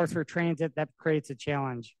 But of course, for transit, that creates a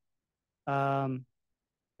challenge. And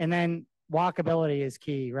then walkability is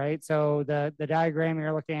key, right? So the diagram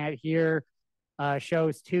you're looking at here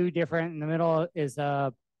shows two different, in the middle is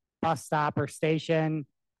a bus stop or station,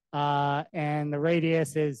 and the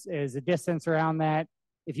radius is a distance around that.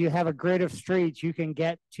 If you have a grid of streets, you can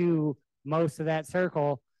get to most of that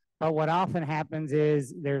circle. But what often happens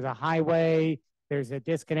is there's a highway, there's a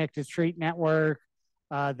disconnected street network,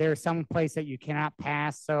 there's some place that you cannot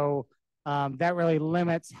pass. So that really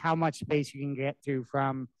limits how much space you can get to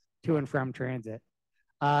and from transit.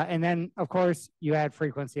 And then, of course, you add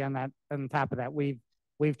frequency on that. On top of that, we've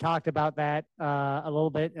talked about that a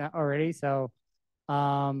little bit already. So,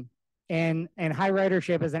 and high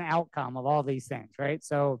ridership is an outcome of all these things, right?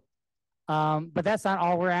 So, but that's not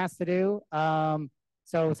all we're asked to do.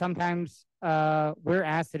 So sometimes we're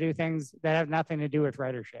asked to do things that have nothing to do with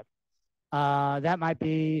ridership. That might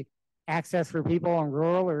be access for people in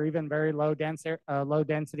rural or even very low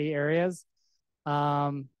density areas.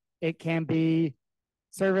 It can be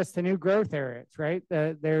service to new growth areas, right?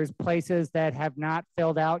 There's places that have not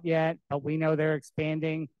filled out yet, but we know they're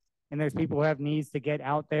expanding, and there's people who have needs to get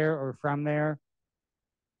out there or from there.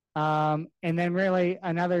 And then really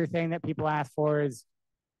another thing that people ask for is,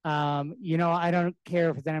 I don't care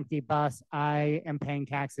if it's an empty bus, I am paying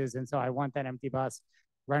taxes, and so I want that empty bus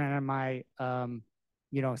running on my,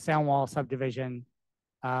 Soundwall subdivision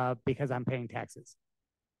because I'm paying taxes.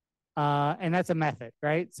 And that's a method,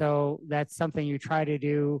 right? So that's something you try to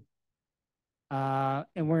do. And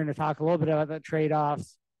we're going to talk a little bit about the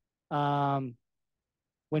trade-offs. When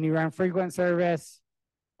you run frequent service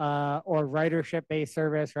or ridership-based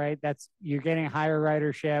service, right? You're getting higher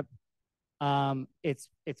ridership. It's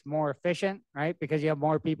more efficient, right? Because you have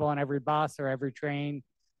more people on every bus or every train.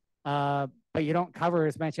 But you don't cover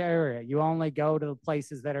as much area. You only go to the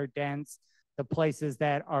places that are dense, the places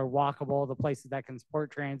that are walkable, the places that can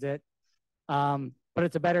support transit. But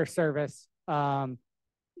it's a better service.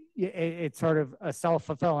 It's sort of a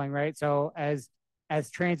self-fulfilling, right? So as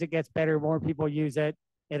transit gets better, more people use it.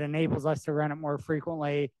 It enables us to run it more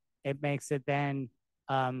frequently. It makes it then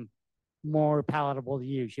more palatable to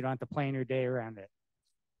use. You don't have to plan your day around it.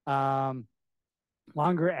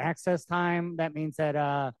 Longer access time, that means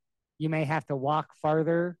that you may have to walk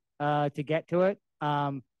farther to get to it.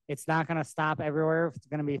 It's not going to stop everywhere if it's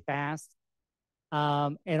going to be fast.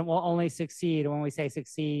 And it will only succeed. When we say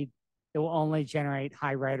succeed, it will only generate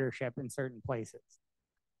high ridership in certain places.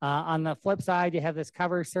 On the flip side, you have this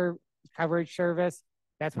coverage service.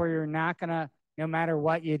 That's where you're not going to, no matter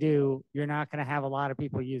what you do, you're not going to have a lot of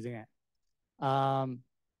people using it.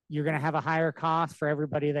 You're going to have a higher cost for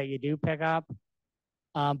everybody that you do pick up.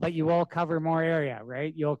 But you will cover more area,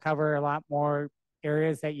 right? You'll cover a lot more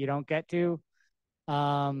areas that you don't get to.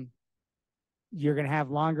 You're going to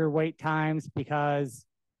have longer wait times because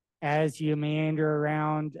as you meander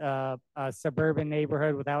around a suburban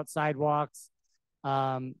neighborhood without sidewalks,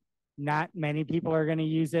 not many people are going to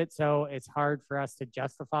use it. So it's hard for us to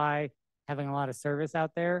justify having a lot of service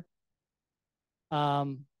out there.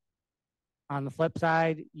 On the flip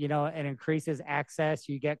side, it increases access.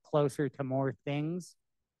 You get closer to more things.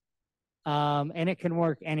 And it can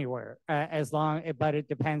work anywhere but it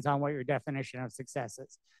depends on what your definition of success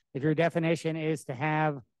is. If your definition is to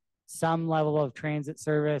have some level of transit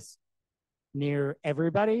service near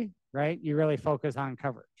everybody, right, you really focus on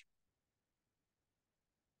coverage.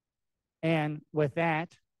 And with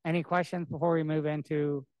that, any questions before we move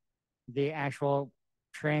into the actual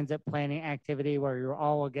transit planning activity where you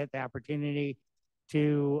all will get the opportunity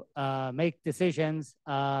to make decisions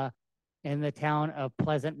in the town of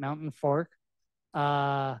Pleasant Mountain Fork.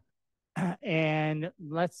 And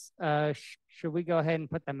let's, should we go ahead and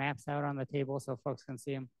put the maps out on the table so folks can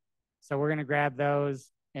see them? So we're gonna grab those,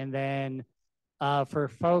 and then for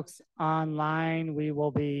folks online, we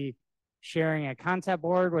will be sharing a concept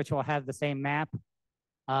board, which will have the same map.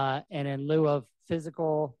 And in lieu of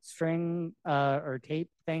physical string or tape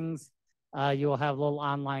things, you will have little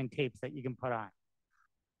online tapes that you can put on.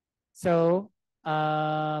 So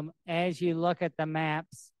as you look at the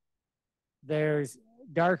maps, there's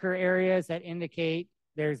darker areas that indicate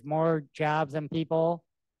there's more jobs and people.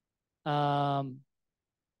 And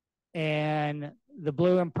the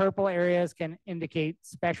blue and purple areas can indicate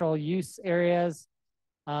special use areas.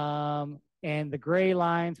 And the gray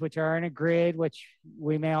lines, which are in a grid, which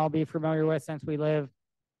we may all be familiar with since we live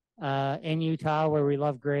in Utah, where we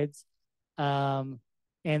love grids. And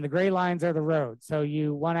the gray lines are the roads. So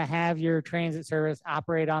you want to have your transit service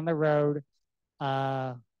operate on the road.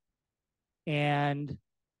 And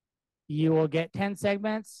you will get 10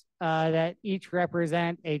 segments that each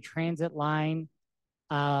represent a transit line.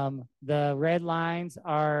 The red lines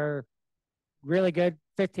are really good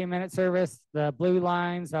 15-minute service. The blue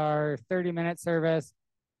lines are 30-minute service,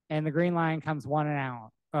 and the green line comes once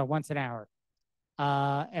an hour.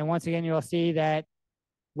 And once again, you'll see that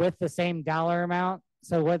with the same dollar amount.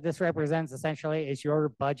 So what this represents essentially is your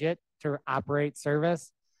budget to operate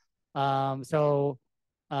service. The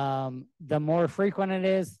more frequent it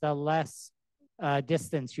is, the less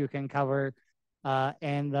distance you can cover,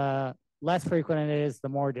 and the less frequent it is, the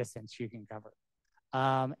more distance you can cover.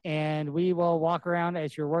 And we will walk around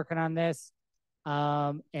as you're working on this,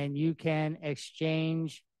 and you can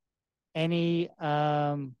exchange any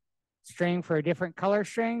string for a different color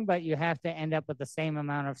string, but you have to end up with the same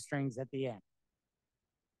amount of strings at the end.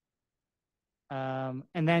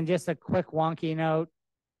 And then just a quick wonky note,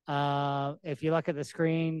 if you look at the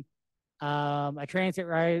screen, a transit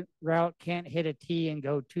route can't hit a T and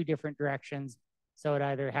go two different directions. So it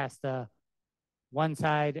either has to, one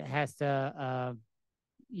side has to,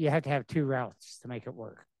 you have to have two routes to make it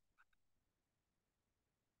work.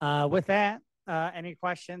 With that, any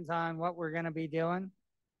questions on what we're going to be doing?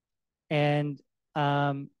 And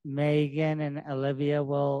Megan and Olivia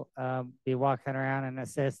will be walking around and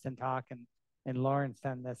assist and talk, and Lauren's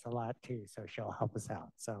done this a lot too, so she'll help us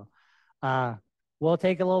out. So we'll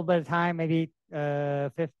take a little bit of time, maybe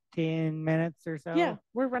 15 minutes or so. Yeah,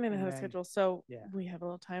 we're running ahead of schedule, so we have a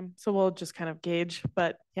little time. So we'll just kind of gauge,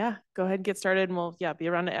 but yeah, go ahead and get started, and we'll be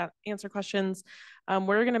around to answer questions.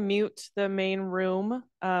 We're gonna mute the main room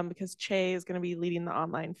because Che is gonna be leading the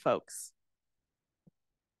online folks.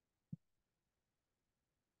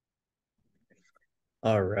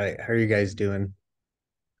 All right, how are you guys doing?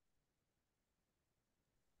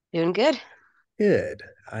 Doing good. Good.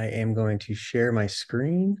 I am going to share my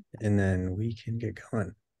screen and then we can get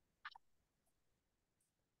going.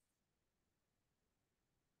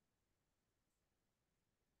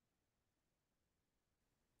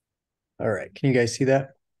 All right, can you guys see that?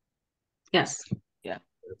 Yes. Yeah.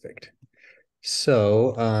 Perfect.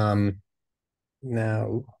 So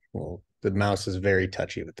now, well, the mouse is very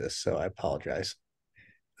touchy with this, so I apologize.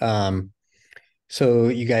 So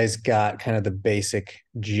you guys got kind of the basic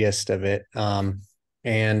gist of it.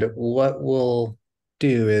 And what we'll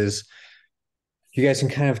do is you guys can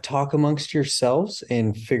kind of talk amongst yourselves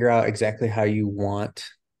and figure out exactly how you want,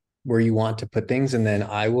 where you want to put things. And then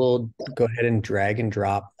I will go ahead and drag and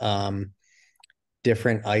drop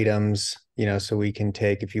different items, so we can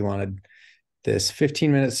take, if you wanted this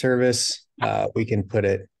 15-minute service, we can put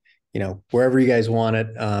it, wherever you guys want it.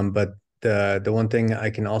 But the one thing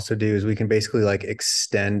I can also do is we can basically like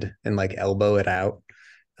extend and like elbow it out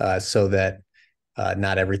so that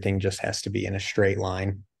not everything just has to be in a straight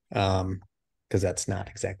line, because that's not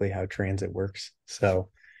exactly how transit works. So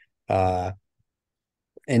and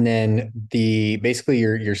then basically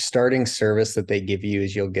your starting service that they give you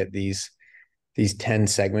is you'll get these 10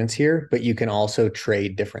 segments here, but you can also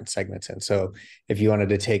trade different segments in. So if you wanted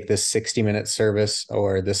to take this 60-minute service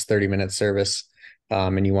or this 30-minute service,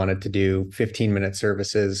 and you wanted to do 15-minute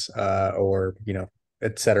services, or,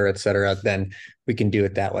 et cetera, then we can do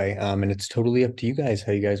it that way. And it's totally up to you guys,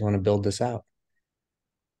 how you guys want to build this out.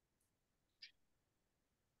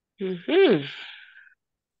 Mm-hmm.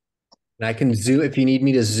 And I can zoom, if you need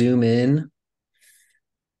me to zoom in,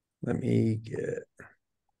 let me get,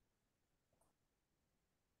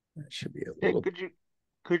 that should be a little.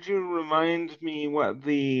 Could you remind me what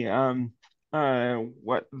the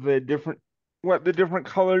different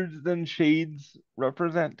colors and shades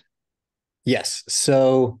represent? Yes.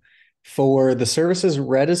 So for the services,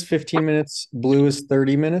 red is 15 minutes, blue is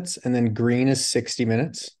 30 minutes, and then green is 60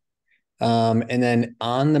 minutes. And then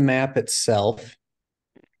on the map itself,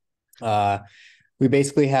 we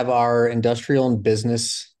basically have our industrial and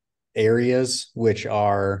business areas, which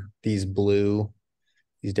are these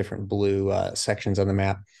different blue sections on the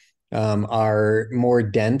map. Our more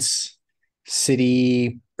dense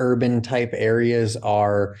city urban type areas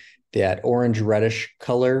are that orange reddish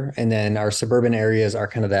color, and then our suburban areas are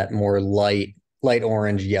kind of that more light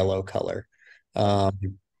orange yellow color.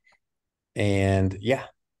 And yeah,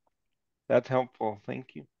 That's helpful.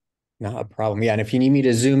 Thank you. not a problem. Yeah, and if you need me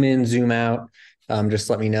to zoom in, zoom out, just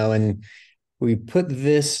let me know. And we put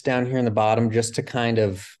this down here in the bottom just to kind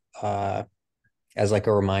of as like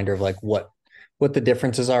a reminder of like what the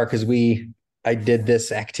differences are, because I did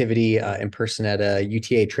this activity in person at a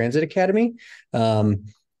UTA Transit Academy. And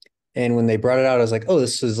when they brought it out, I was like, oh,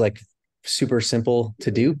 this is like super simple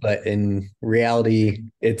to do, but in reality,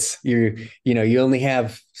 it's you only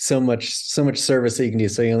have so much service that you can do.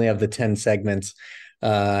 So you only have the 10 segments.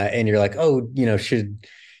 And you're like, oh,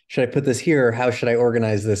 should I put this here, or how should I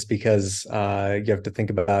organize this? Because you have to think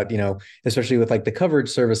about, especially with like the coverage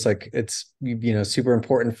service, like it's, super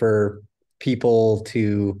important for people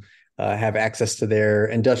to have access to their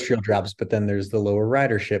industrial jobs, but then there's the lower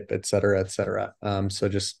ridership, et cetera, et cetera. So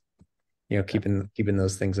just, keeping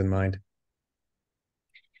those things in mind.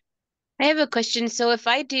 I have a question. So if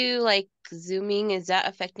I do like zooming, is that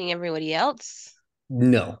affecting everybody else?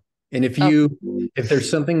 No. And if there's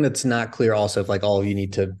something that's not clear, also, if like all of you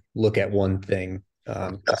need to look at one thing,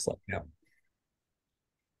 just let me know.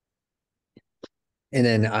 And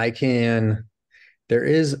then there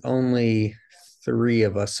is only 3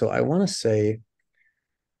 of us. So I want to say,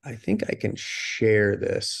 I think I can share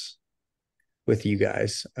this with you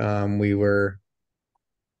guys. We were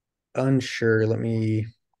unsure.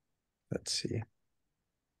 Let's see.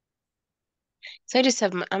 So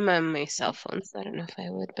I'm on my cell phone, so I don't know if I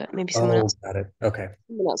would, but maybe someone else. Got it. Okay.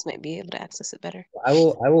 Someone else might be able to access it better. I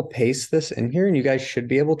will paste this in here, and you guys should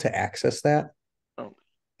be able to access that. Oh.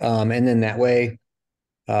 And then that way,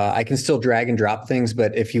 I can still drag and drop things,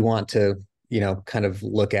 but if you want to, kind of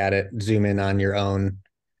look at it, zoom in on your own,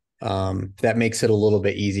 that makes it a little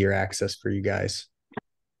bit easier access for you guys.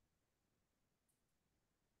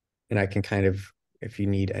 And I can kind of, if you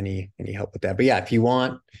need any help with that. But yeah, if you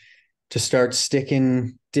want to start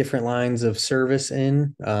sticking different lines of service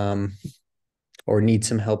in, or need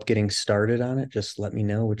some help getting started on it, just let me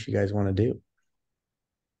know what you guys want to do.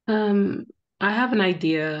 I have an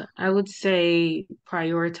idea. I would say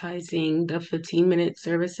prioritizing the 15-minute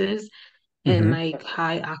services in like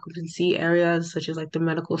high occupancy areas, such as like the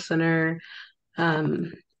medical center,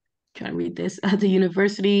 trying to read this, the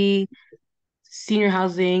university, senior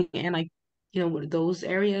housing, and like, those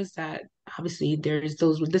areas that obviously there's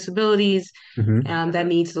those with disabilities that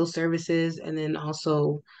needs those services. And then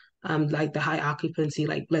also like the high occupancy,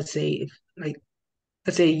 like let's say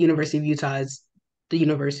University of Utah is the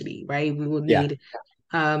university, right? We would need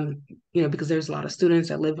because there's a lot of students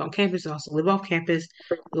that live on campus and also live off campus.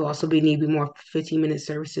 We'll also need more 15-minute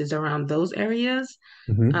services around those areas.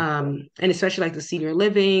 And especially like the senior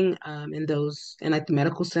living and like the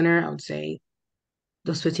medical center, I would say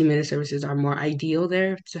those 15-minute services are more ideal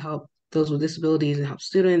there to help those with disabilities and help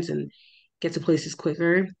students and get to places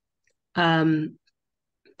quicker.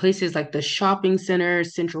 Places like the shopping center,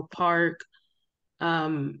 Central Park,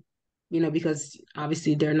 because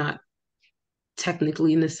obviously they're not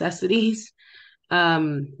technically necessities,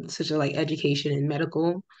 such as like education and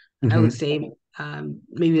medical. I would say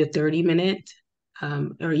maybe a 30-minute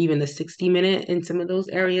or even a 60-minute in some of those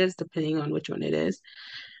areas, depending on which one it is.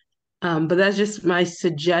 But that's just my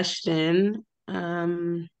suggestion.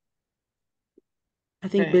 I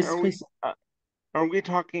think Okay, this place. are we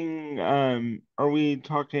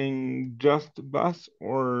talking just bus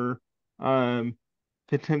or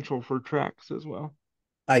potential for tracks as well?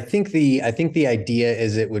 I think the idea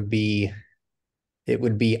is it would be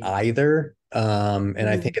either. And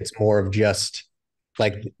I think it's more of just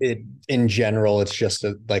like it in general, it's just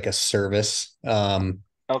like a service.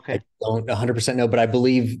 Okay. I don't 100% know, but I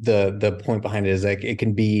believe the point behind it is like it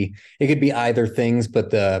could be either things, but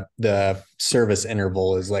the service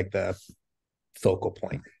interval is like the focal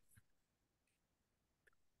point.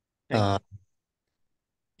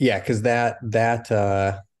 Yeah, because that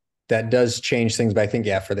does change things, but I think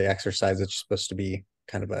for the exercise, it's supposed to be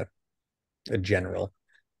kind of a general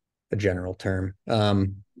term.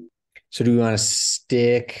 So do we want to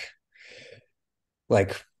stick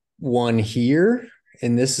like one here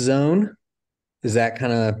in this zone? Is that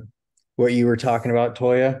kind of what you were talking about,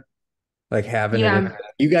 Toya? Like having it,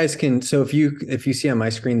 you guys can, so if you see on my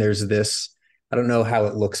screen, there's this, I don't know how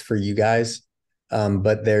it looks for you guys.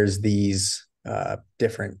 But there's these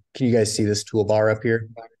different, can you guys see this toolbar up here?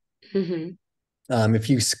 If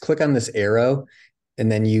you click on this arrow,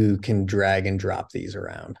 and then you can drag and drop these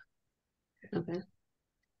around. Okay.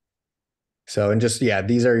 So, and just, yeah,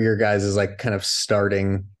 these are your guys' like kind of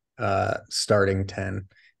starting 10. And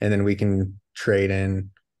then we can trade in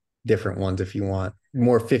different ones if you want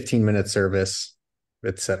more 15-minute service,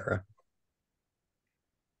 etc.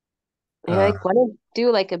 I like want to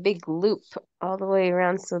do like a big loop all the way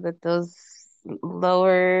around so that those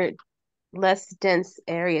lower, less dense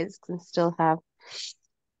areas can still have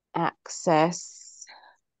access.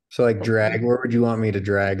 So like drag, where would you want me to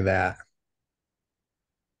drag that?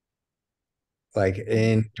 Like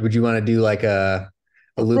would you want to do like a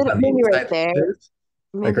loop on the Maybe right inside? there.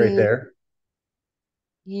 Like right there?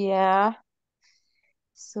 Yeah.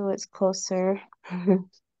 So it's closer.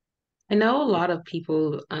 I know a lot of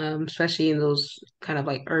people, especially in those kind of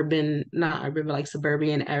like urban, not urban, but like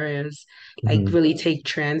suburban areas, like really take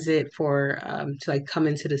transit for to like come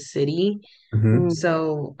into the city.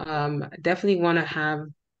 So definitely want to have,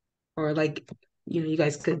 or like, you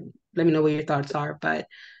guys could let me know what your thoughts are, but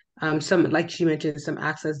some, like you mentioned, some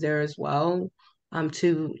access there as well,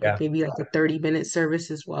 to like maybe like a 30-minute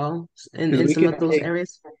service as well in some of those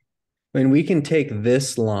areas. I mean, we can take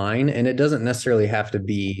this line, and it doesn't necessarily have to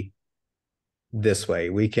be this way.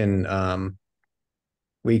 We can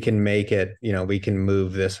make it, we can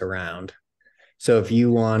move this around. So if you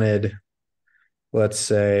wanted, let's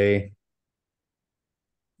say,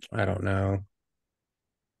 I don't know,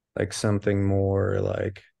 like something more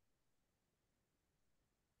like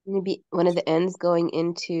maybe one of the ends going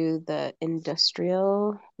into the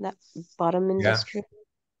industrial, that bottom industrial.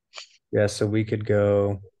 Yeah, so we can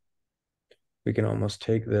almost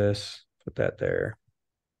take this, put that there.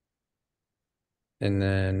 And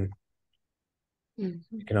then you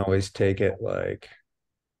can always take it like,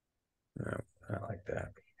 no, not like that.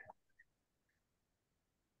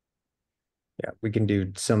 Yeah, we can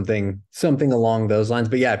do something along those lines.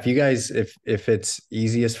 But yeah, if you guys, if it's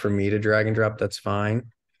easiest for me to drag and drop, that's fine.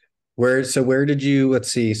 Where did you,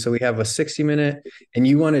 let's see. So we have a 60-minute, and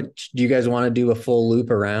do you guys want to do a full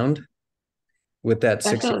loop around with that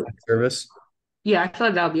 60-minute service? Yeah, I feel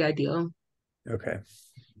like that would be ideal. Okay.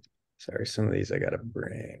 Sorry, some of these I gotta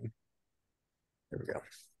bring. There we go.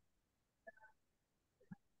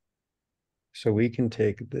 So we can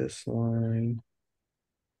take this line,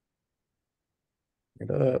 it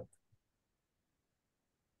up.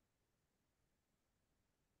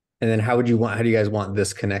 And then how do you guys want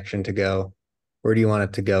this connection to go? Where do you want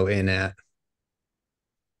it to go in at?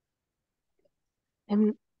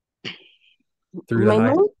 Through the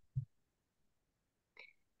high?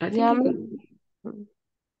 I think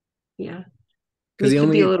yeah. Because it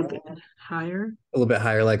could be a little bit higher. A little bit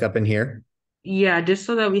higher, like up in here? Yeah, just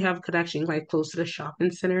so that we have connection like close to the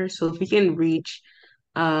shopping center. So if we can reach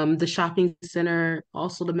the shopping center,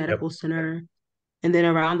 also the medical center, and then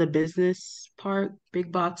around the business park,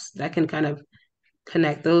 big box, that can kind of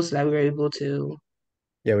connect those so that we're able to.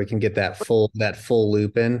 Yeah, we can get that full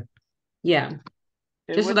loop in. Yeah.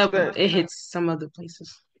 Just so that it hits some other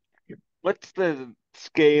places. What's the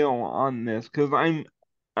scale on this? Because I'm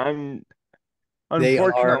They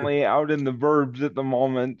unfortunately out in the burbs at the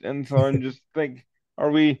moment, and so I'm just think,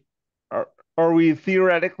 are we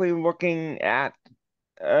theoretically looking at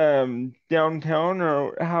downtown,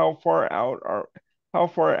 or how far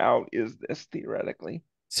out is this theoretically?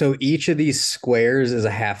 So each of these squares is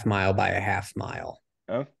a half mile by a half mile.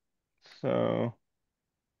 Oh, so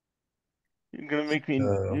you're gonna make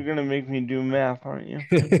me do math, aren't you?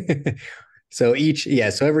 So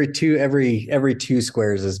so every two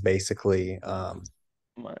squares is basically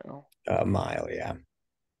mile. A mile, yeah.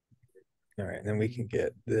 All right, then we can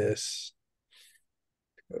get this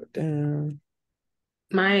to go down.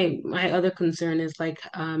 My other concern is like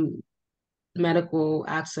medical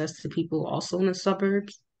access to people also in the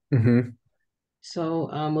suburbs. So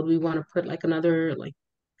would we want to put like another like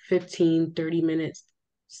 15-30 minutes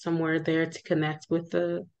somewhere there to connect with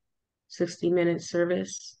the 60-minute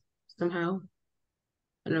service somehow?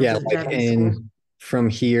 Yeah, like from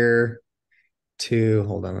here to,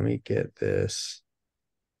 hold on, let me get this.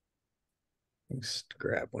 Let's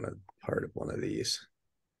grab part of one of these.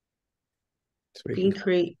 So we can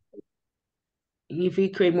create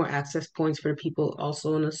more access points for people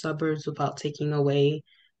also in the suburbs without taking away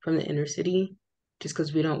from the inner city, just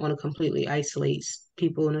because we don't want to completely isolate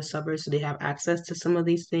people in the suburbs so they have access to some of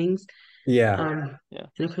these things. Yeah.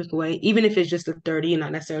 In a quick way, even if it's just the 30 and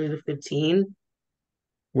not necessarily the 15.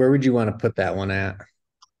 Where would you want to put that one at?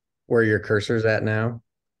 Where your cursor's at now?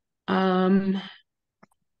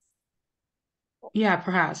 yeah,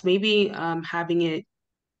 perhaps maybe having it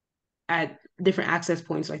at different access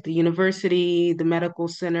points like the university, the medical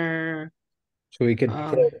center. So we could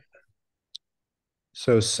put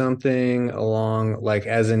so something along like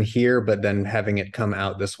as in here, but then having it come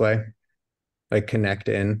out this way, like connect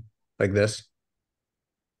in like this.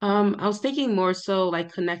 I was thinking more so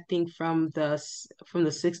like connecting from the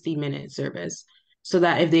 60-minute service, so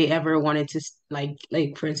that if they ever wanted to like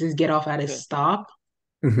for instance get off at a stop,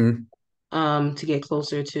 Mm-hmm. to get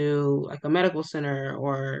closer to like a medical center,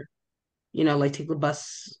 or like take the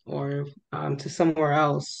bus, or to somewhere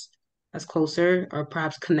else that's closer, or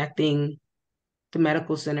perhaps connecting the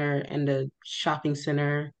medical center and the shopping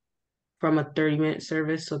center from a 30-minute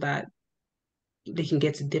service so that they can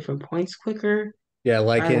get to different points quicker Yeah,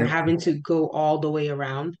 like rather than in having to go all the way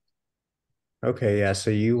around. okay, yeah.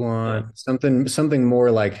 So you want something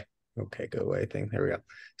more like okay, go away thing. There we go.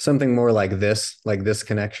 Something more like this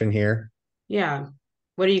connection here. Yeah.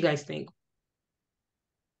 What do you guys think?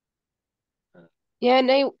 Yeah,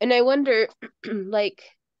 and I wonder, like,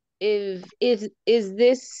 if is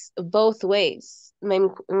this both ways?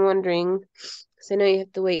 I'm wondering, because I know you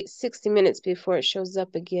have to wait 60 minutes before it shows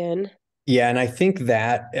up again. Yeah, and I think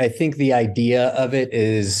the idea of it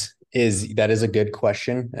is that is a good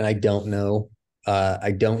question, and I don't know.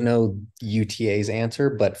 I don't know UTA's answer,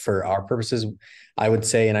 but for our purposes, I would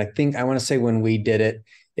say, and I want to say when we did it,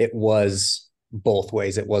 it was both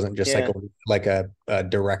ways. It wasn't just Yeah. like a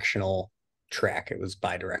directional track. It was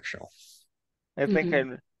bi-directional. I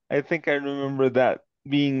think I think I remember that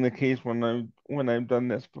being the case when I've done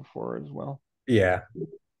this before as well. Yeah.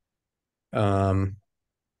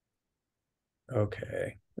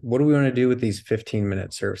 Okay. What do we want to do with these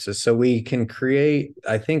 15-minute services? So we can create,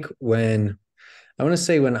 I think I want to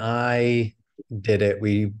say when I did it,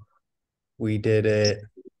 we did it,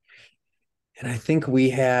 and I think we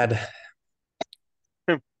had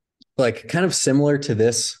like kind of similar to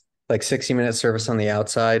this, like 60-minute service on the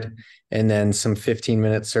outside, and then some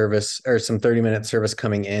 15-minute service or some 30-minute service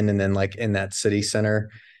coming in, and then like in that city center,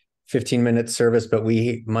 15-minute service. But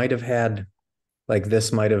we might have had like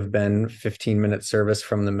this might have been 15-minute service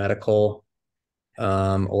from the medical,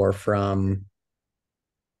 or from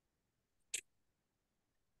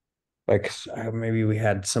like maybe we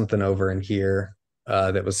had something over in here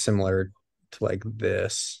that was similar to like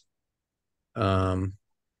this, um,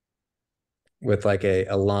 with like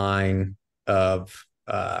a line of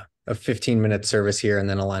a 15-minute service here and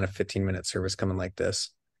then a line of 15-minute service coming like this.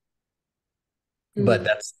 But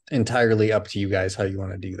that's entirely up to you guys how you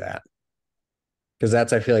want to do that. Because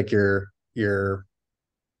that's I feel like your your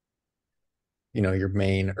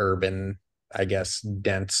main urban, I guess,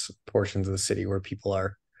 dense portions of the city where people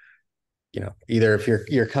are, either if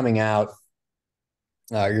you're coming out,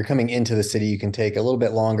 you're coming into the city, you can take a little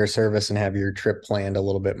bit longer service and have your trip planned a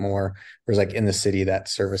little bit more. Whereas like in the city, that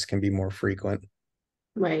service can be more frequent.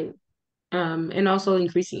 Right. And also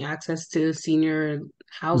increasing access to senior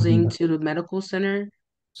housing to the medical center.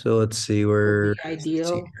 So let's see where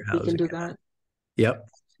Ideal. We can do that. Yep.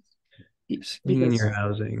 Because Senior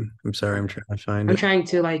housing. I'm sorry, I'm trying to find I'm it. trying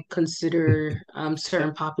to like consider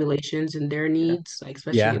certain populations and their needs, like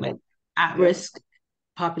especially like at-risk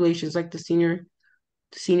populations like the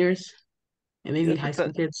seniors, and maybe high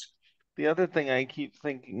school kids. The other thing I keep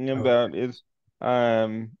thinking about is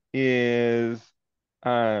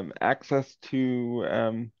access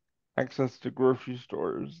to grocery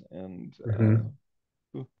stores and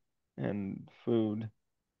food.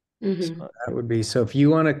 So that would be so if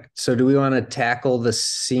you want to, so do we want to tackle the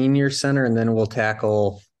senior center and then we'll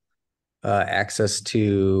tackle access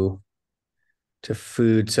to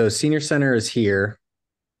food. So senior center is here,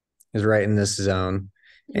 is right in this zone.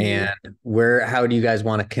 And how do you guys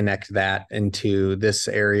want to connect that into this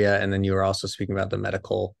area? And then you were also speaking about the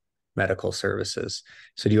medical services.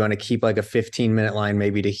 So do you want to keep like a 15-minute line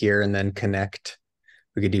maybe to here and then connect?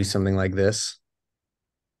 We could do something like this.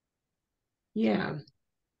 Yeah.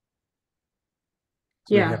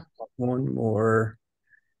 So we have one more,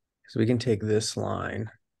 so we can take this line.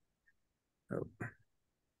 Oh.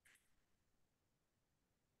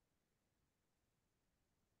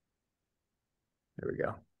 There we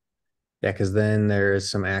go. Yeah, because then there is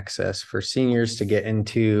some access for seniors to get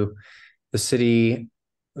into the city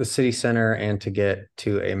center and to get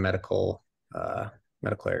to a medical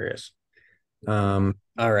areas. All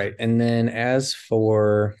right. And then as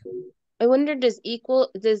for I wonder, does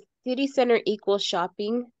city center equal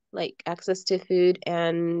shopping, like access to food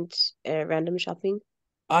and random shopping?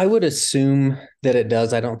 I would assume that it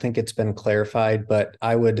does. I don't think it's been clarified, but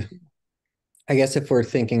I guess if we're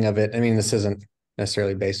thinking of it, I mean, this isn't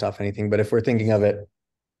necessarily based off anything, but if we're thinking of it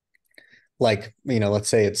like, let's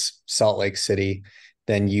say it's Salt Lake City,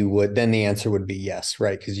 then the answer would be yes,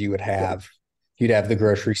 right? Because you'd have the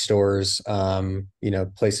grocery stores,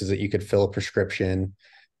 places that you could fill a prescription,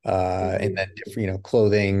 and then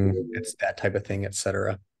clothing, it's that type of thing,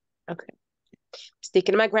 etc. Okay.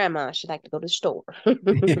 Speaking of my grandma, she liked to go to the store.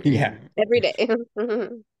 Yeah. Every day.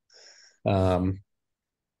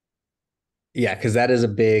 Yeah, because that is a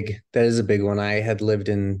big one. I had lived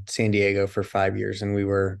in San Diego for 5 years, and we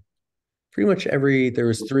were pretty much there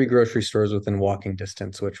was 3 grocery stores within walking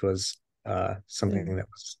distance, which was something that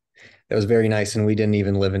was very nice, and we didn't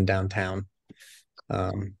even live in downtown.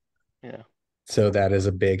 Yeah. So I know that is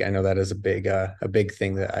a big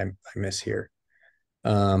thing that I miss here.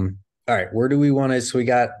 All right, where do we want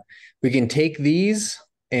to, we can take these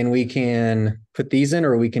and we can put these in,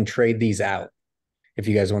 or we can trade these out if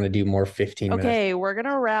you guys want to do more 15 minutes. Okay, we're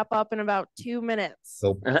gonna wrap up in about 2 minutes.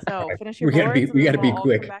 So finish your we gotta boards. we gotta we'll be all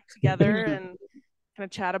quick. come back together and kind of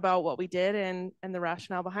chat about what we did and the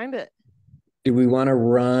rationale behind it. Do we want to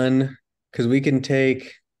run? Because we can go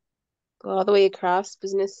all the way across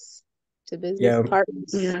business to business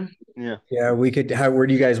parts. Yeah, we could. Where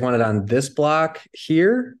do you guys want it, on this block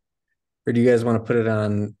here, or do you guys want to put it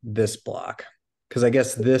on this block? Because I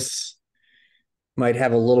guess this might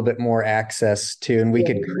have a little bit more access to, and we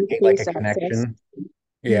could create like a connection.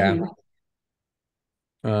 Yeah.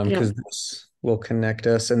 Because this will connect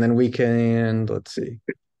us, and then we can, let's see.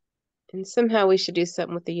 And somehow we should do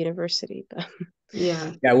something with the university. But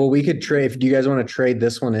yeah. Well, we could trade. Do you guys want to trade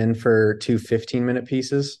this one in for 2 15-minute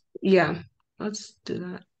pieces? Yeah, let's do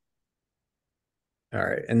that. All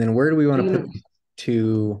right. And then where do we want to put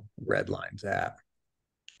 2 red lines at?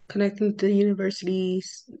 Connecting to the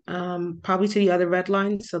universities, probably to the other red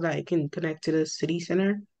lines so that it can connect to the city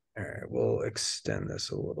center. All right, we'll extend this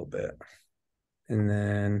a little bit. And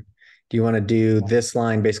then do you want to do this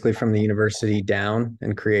line basically from the university down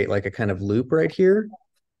and create like a kind of loop right here?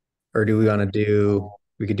 Or do we want to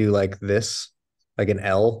we could do like this, like an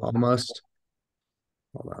L almost?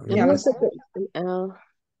 Hold on. Yeah, let's do an L.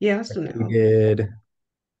 Yeah, let's do an L. We did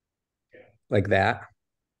like that.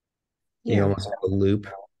 Yeah. You almost have a loop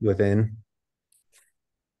within.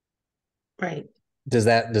 Right. Does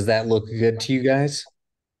that look good to you guys?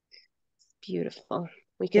 Beautiful.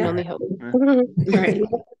 We can only hope. Right.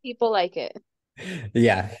 People like it.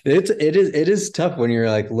 Yeah, it is tough when you're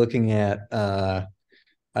like looking at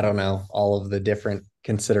I don't know, all of the different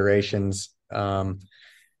considerations. Because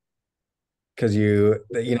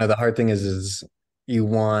the hard thing is you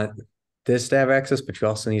want this to have access, but you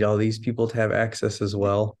also need all these people to have access as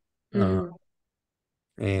well.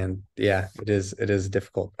 And yeah, it is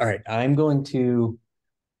difficult. All right, I'm going to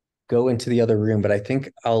go into the other room, but I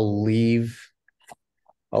think I'll leave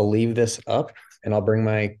this up and I'll bring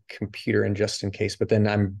my computer in just in case. But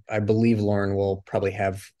then I believe Lauren will probably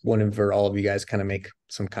have one of all of you guys kind of make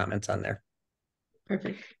some comments on there.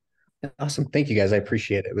 Perfect. Awesome. Thank you guys. I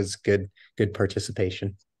appreciate it. It was good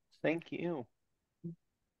participation. Thank you.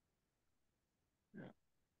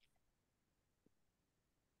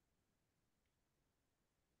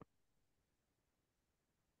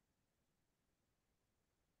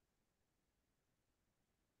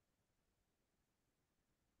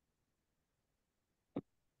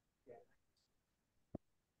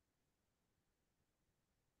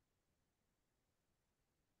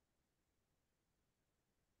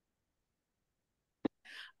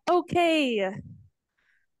 Okay,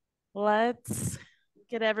 let's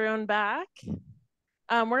get everyone back.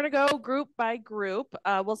 We're gonna go group by group.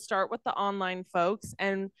 We'll start with the online folks,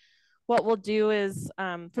 and what we'll do is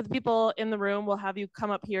for the people in the room, we'll have you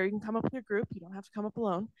come up here. You can come up with your group. You don't have to come up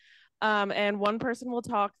alone. And one person will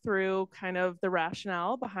talk through kind of the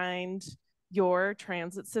rationale behind your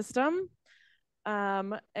transit system.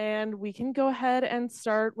 And we can go ahead and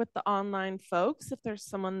start with the online folks. If there's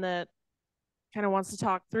someone that kind of wants to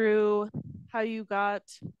talk through how you got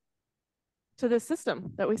to this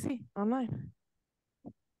system that we see online.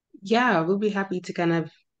 Yeah, we'll be happy to kind of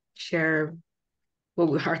share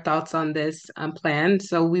our thoughts on this plan.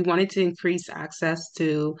 So we wanted to increase access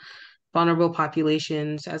to vulnerable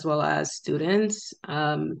populations as well as students.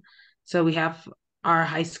 So we have our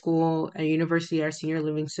high school, our university, our senior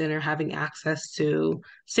living center having access to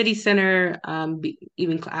city center,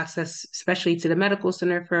 even access especially to the medical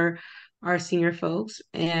center for our senior folks.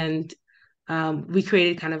 And we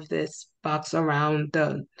created kind of this box around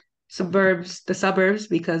the suburbs,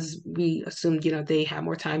 because we assumed, they have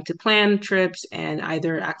more time to plan trips and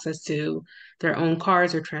either access to their own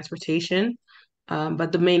cars or transportation.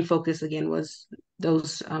 But the main focus again was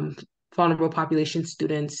those vulnerable population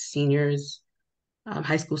students, seniors,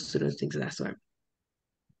 high school students, things of that sort.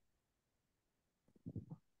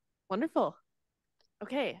 Wonderful.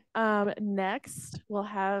 Okay, next we'll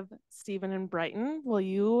have Stephen and Brighton. Will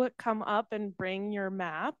you come up and bring your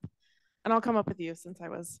map? And I'll come up with you since I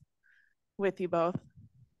was with you both.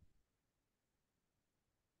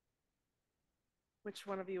 Which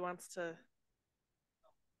one of you wants to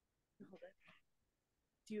hold it?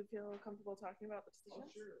 Do you feel comfortable talking about the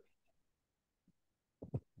decisions?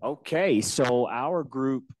 Okay, so our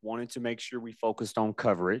group wanted to make sure we focused on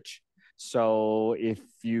coverage. So if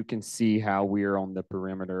you can see how we're on the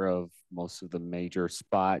perimeter of most of the major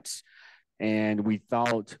spots, and we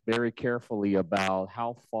thought very carefully about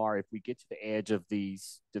how far, if we get to the edge of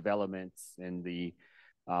these developments and the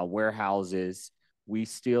warehouses, we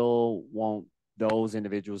still want those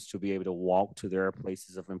individuals to be able to walk to their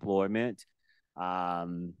places of employment.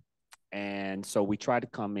 And so we try to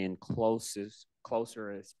come in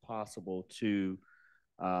closer as possible to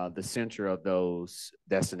the center of those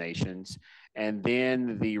destinations. And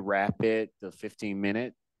then the rapid, the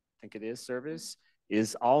 15-minute, I think it is, service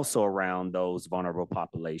is also around those vulnerable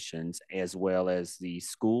populations, as well as the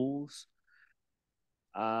schools.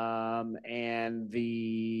 And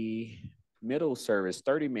the middle service,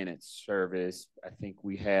 30-minute service, I think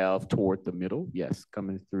we have toward the middle. Yes,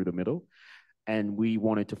 coming through the middle. And we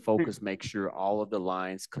wanted to focus, make sure all of the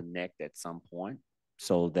lines connect at some point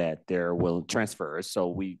so that there will transfer. So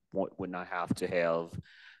we would not have to have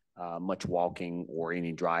much walking or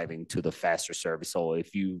any driving to the faster service. So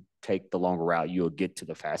if you take the longer route, you'll get to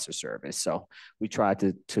the faster service. So we tried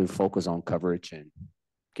to focus on coverage and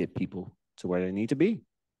get people to where they need to be.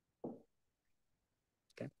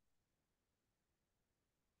 Okay.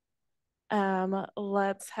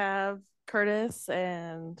 Let's have Curtis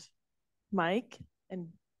and Mike and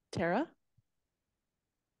Tara.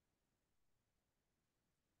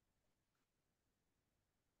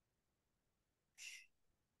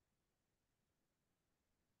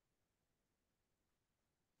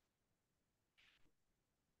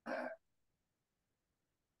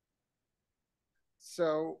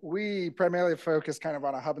 So we primarily focus kind of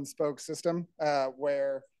on a hub and spoke system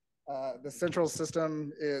where the central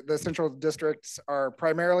system, the central districts are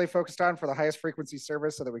primarily focused on for the highest frequency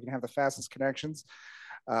service so that we can have the fastest connections.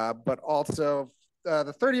 But also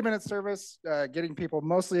the 30-minute service, getting people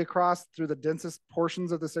mostly across through the densest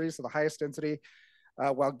portions of the city, so the highest density,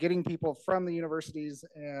 while getting people from the universities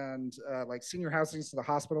and like senior housings to the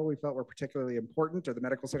hospital, we felt were particularly important, or the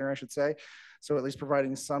medical center, I should say. So at least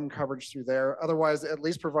providing some coverage through there. Otherwise, at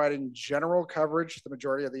least providing general coverage, the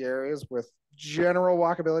majority of the areas with general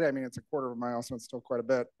walkability. I mean, it's a quarter of a mile, so it's still quite a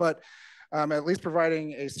bit, but at least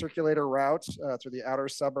providing a circulator route through the outer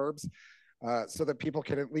suburbs so that people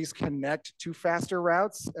can at least connect to faster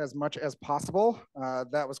routes as much as possible.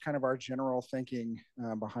 That was kind of our general thinking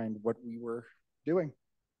behind what we were doing.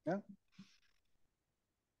 Yeah.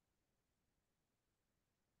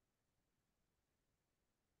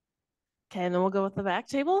 Okay, and then we'll go with the back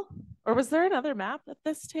table. Or was there another map at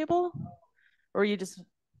this table? Or you just...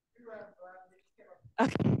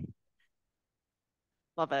 Okay.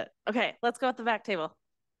 Love it. Okay, let's go with the back table.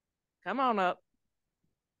 Come on up.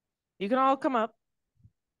 You can all come up.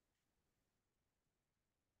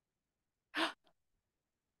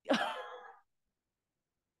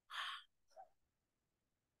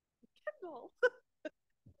 Kendall.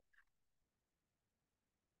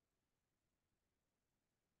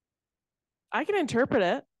 I can interpret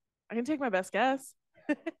it. I can take my best guess.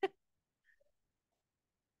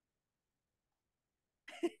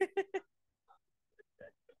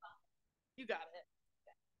 You got it.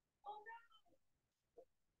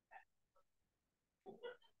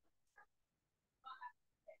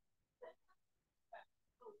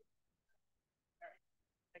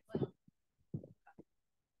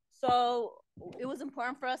 So it was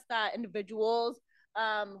important for us that individuals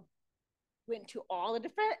went to all the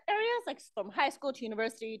different areas, like from high school to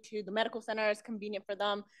university to the medical center. It's convenient for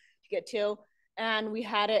them to get to. And we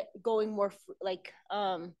had it going more like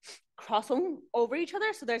crossing over each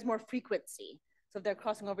other. So there's more frequency. So if they're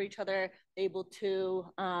crossing over each other, they're able to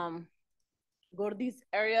go to these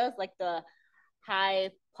areas like the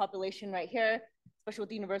high population right here, especially with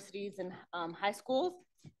the universities and high schools.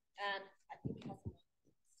 And I think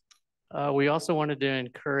we also wanted to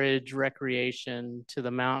encourage recreation to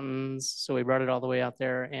the mountains, so we brought it all the way out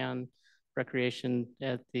there, and recreation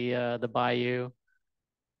at the bayou.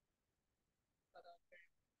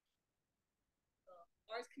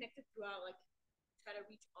 Ours connected throughout, like try to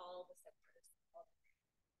reach all the sectors.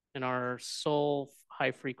 And our sole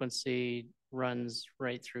high frequency runs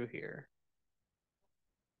right through here.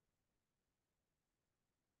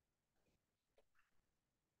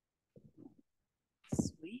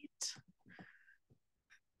 Sweet.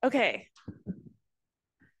 Okay.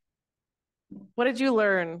 What did you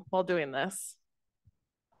learn while doing this?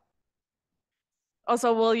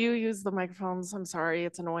 Also, will you use the microphones? I'm sorry,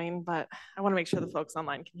 it's annoying, but I want to make sure the folks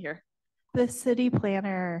online can hear. The city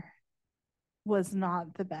planner was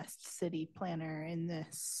not the best city planner in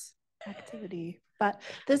this activity, but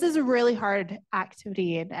this is a really hard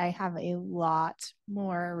activity, and I have a lot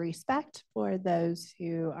more respect for those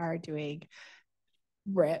who are doing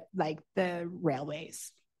like the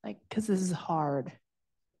railways, like, because this is hard.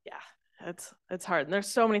 Yeah, it's hard, and there's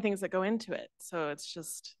so many things that go into it, so it's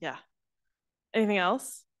just, yeah. Anything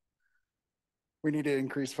else? We need to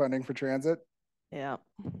increase funding for transit. Yeah.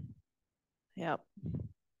 Yep.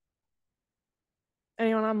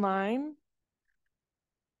 Anyone online?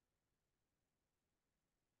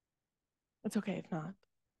 It's okay if not. I'm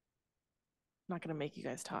not going to make you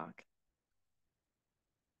guys talk,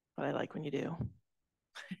 but I like when you do.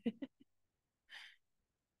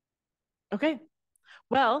 Okay.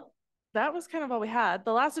 Well, that was kind of all we had.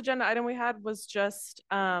 The last agenda item we had was just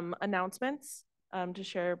announcements to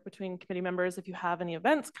share between committee members if you have any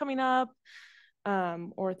events coming up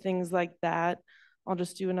or things like that. I'll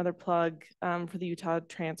just do another plug for the Utah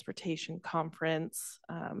Transportation Conference.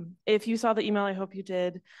 If you saw the email, I hope you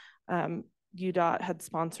did. UDOT had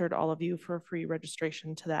sponsored all of you for a free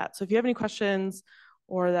registration to that. So if you have any questions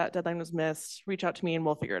or that deadline was missed, reach out to me and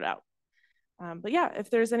we'll figure it out. But yeah, if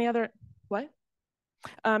there's any other, what?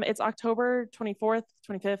 It's October 24th,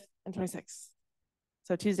 25th, and 26th.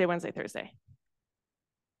 So Tuesday, Wednesday, Thursday.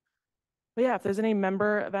 But yeah, if there's any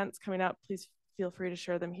member events coming up, please feel free to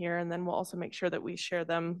share them here. And then we'll also make sure that we share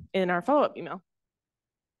them in our follow-up email.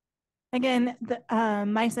 Again,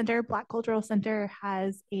 my center, Black Cultural Center,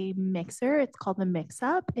 has a mixer. It's called the Mix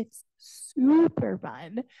Up. It's super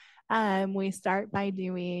fun. We start by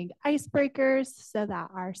doing icebreakers so that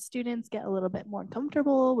our students get a little bit more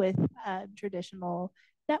comfortable with traditional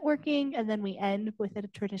networking, and then we end with a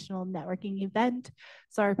traditional networking event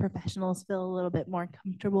so our professionals feel a little bit more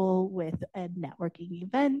comfortable with a networking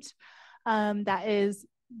event. That is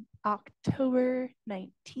October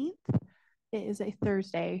 19th. It is a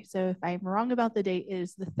Thursday, so if I'm wrong about the date, it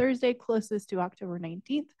is the Thursday closest to October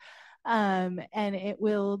 19th, and it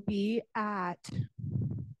will be at,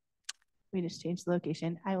 we just changed the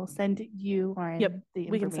location. I will send you, Lauren, the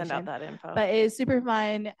information. We can send out that info. But it is super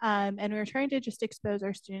fun, and we're trying to just expose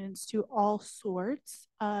our students to all sorts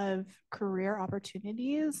of career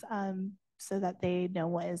opportunities so that they know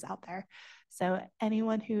what is out there. So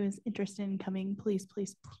anyone who is interested in coming, please,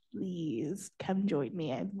 please, please come join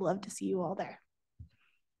me. I'd love to see you all there.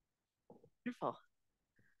 Wonderful.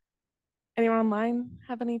 Anyone online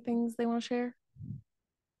have any things they want to share?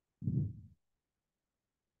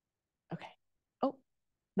 Okay. Oh,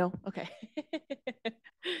 no. Okay.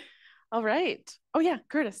 All right. Oh, yeah,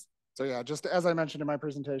 Curtis. So yeah, just as I mentioned in my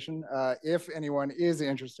presentation, if anyone is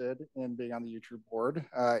interested in being on the U-Troop board,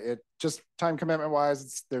 it just time commitment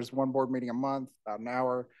wise, there's one board meeting a month, about an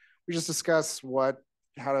hour. We just discuss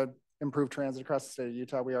how to improve transit across the state of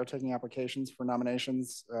Utah. We are taking applications for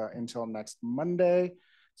nominations until next Monday.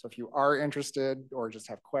 So if you are interested or just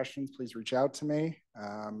have questions, please reach out to me.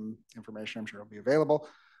 Information I'm sure will be available.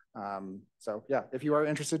 So yeah, if you are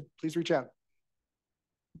interested, please reach out.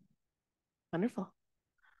 Wonderful.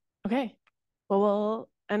 Okay, well, we'll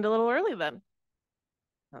end a little early then.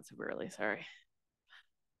 Not super early, sorry.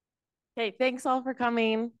 Okay, thanks all for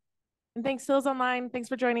coming. And thanks to those online. Thanks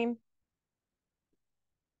for joining.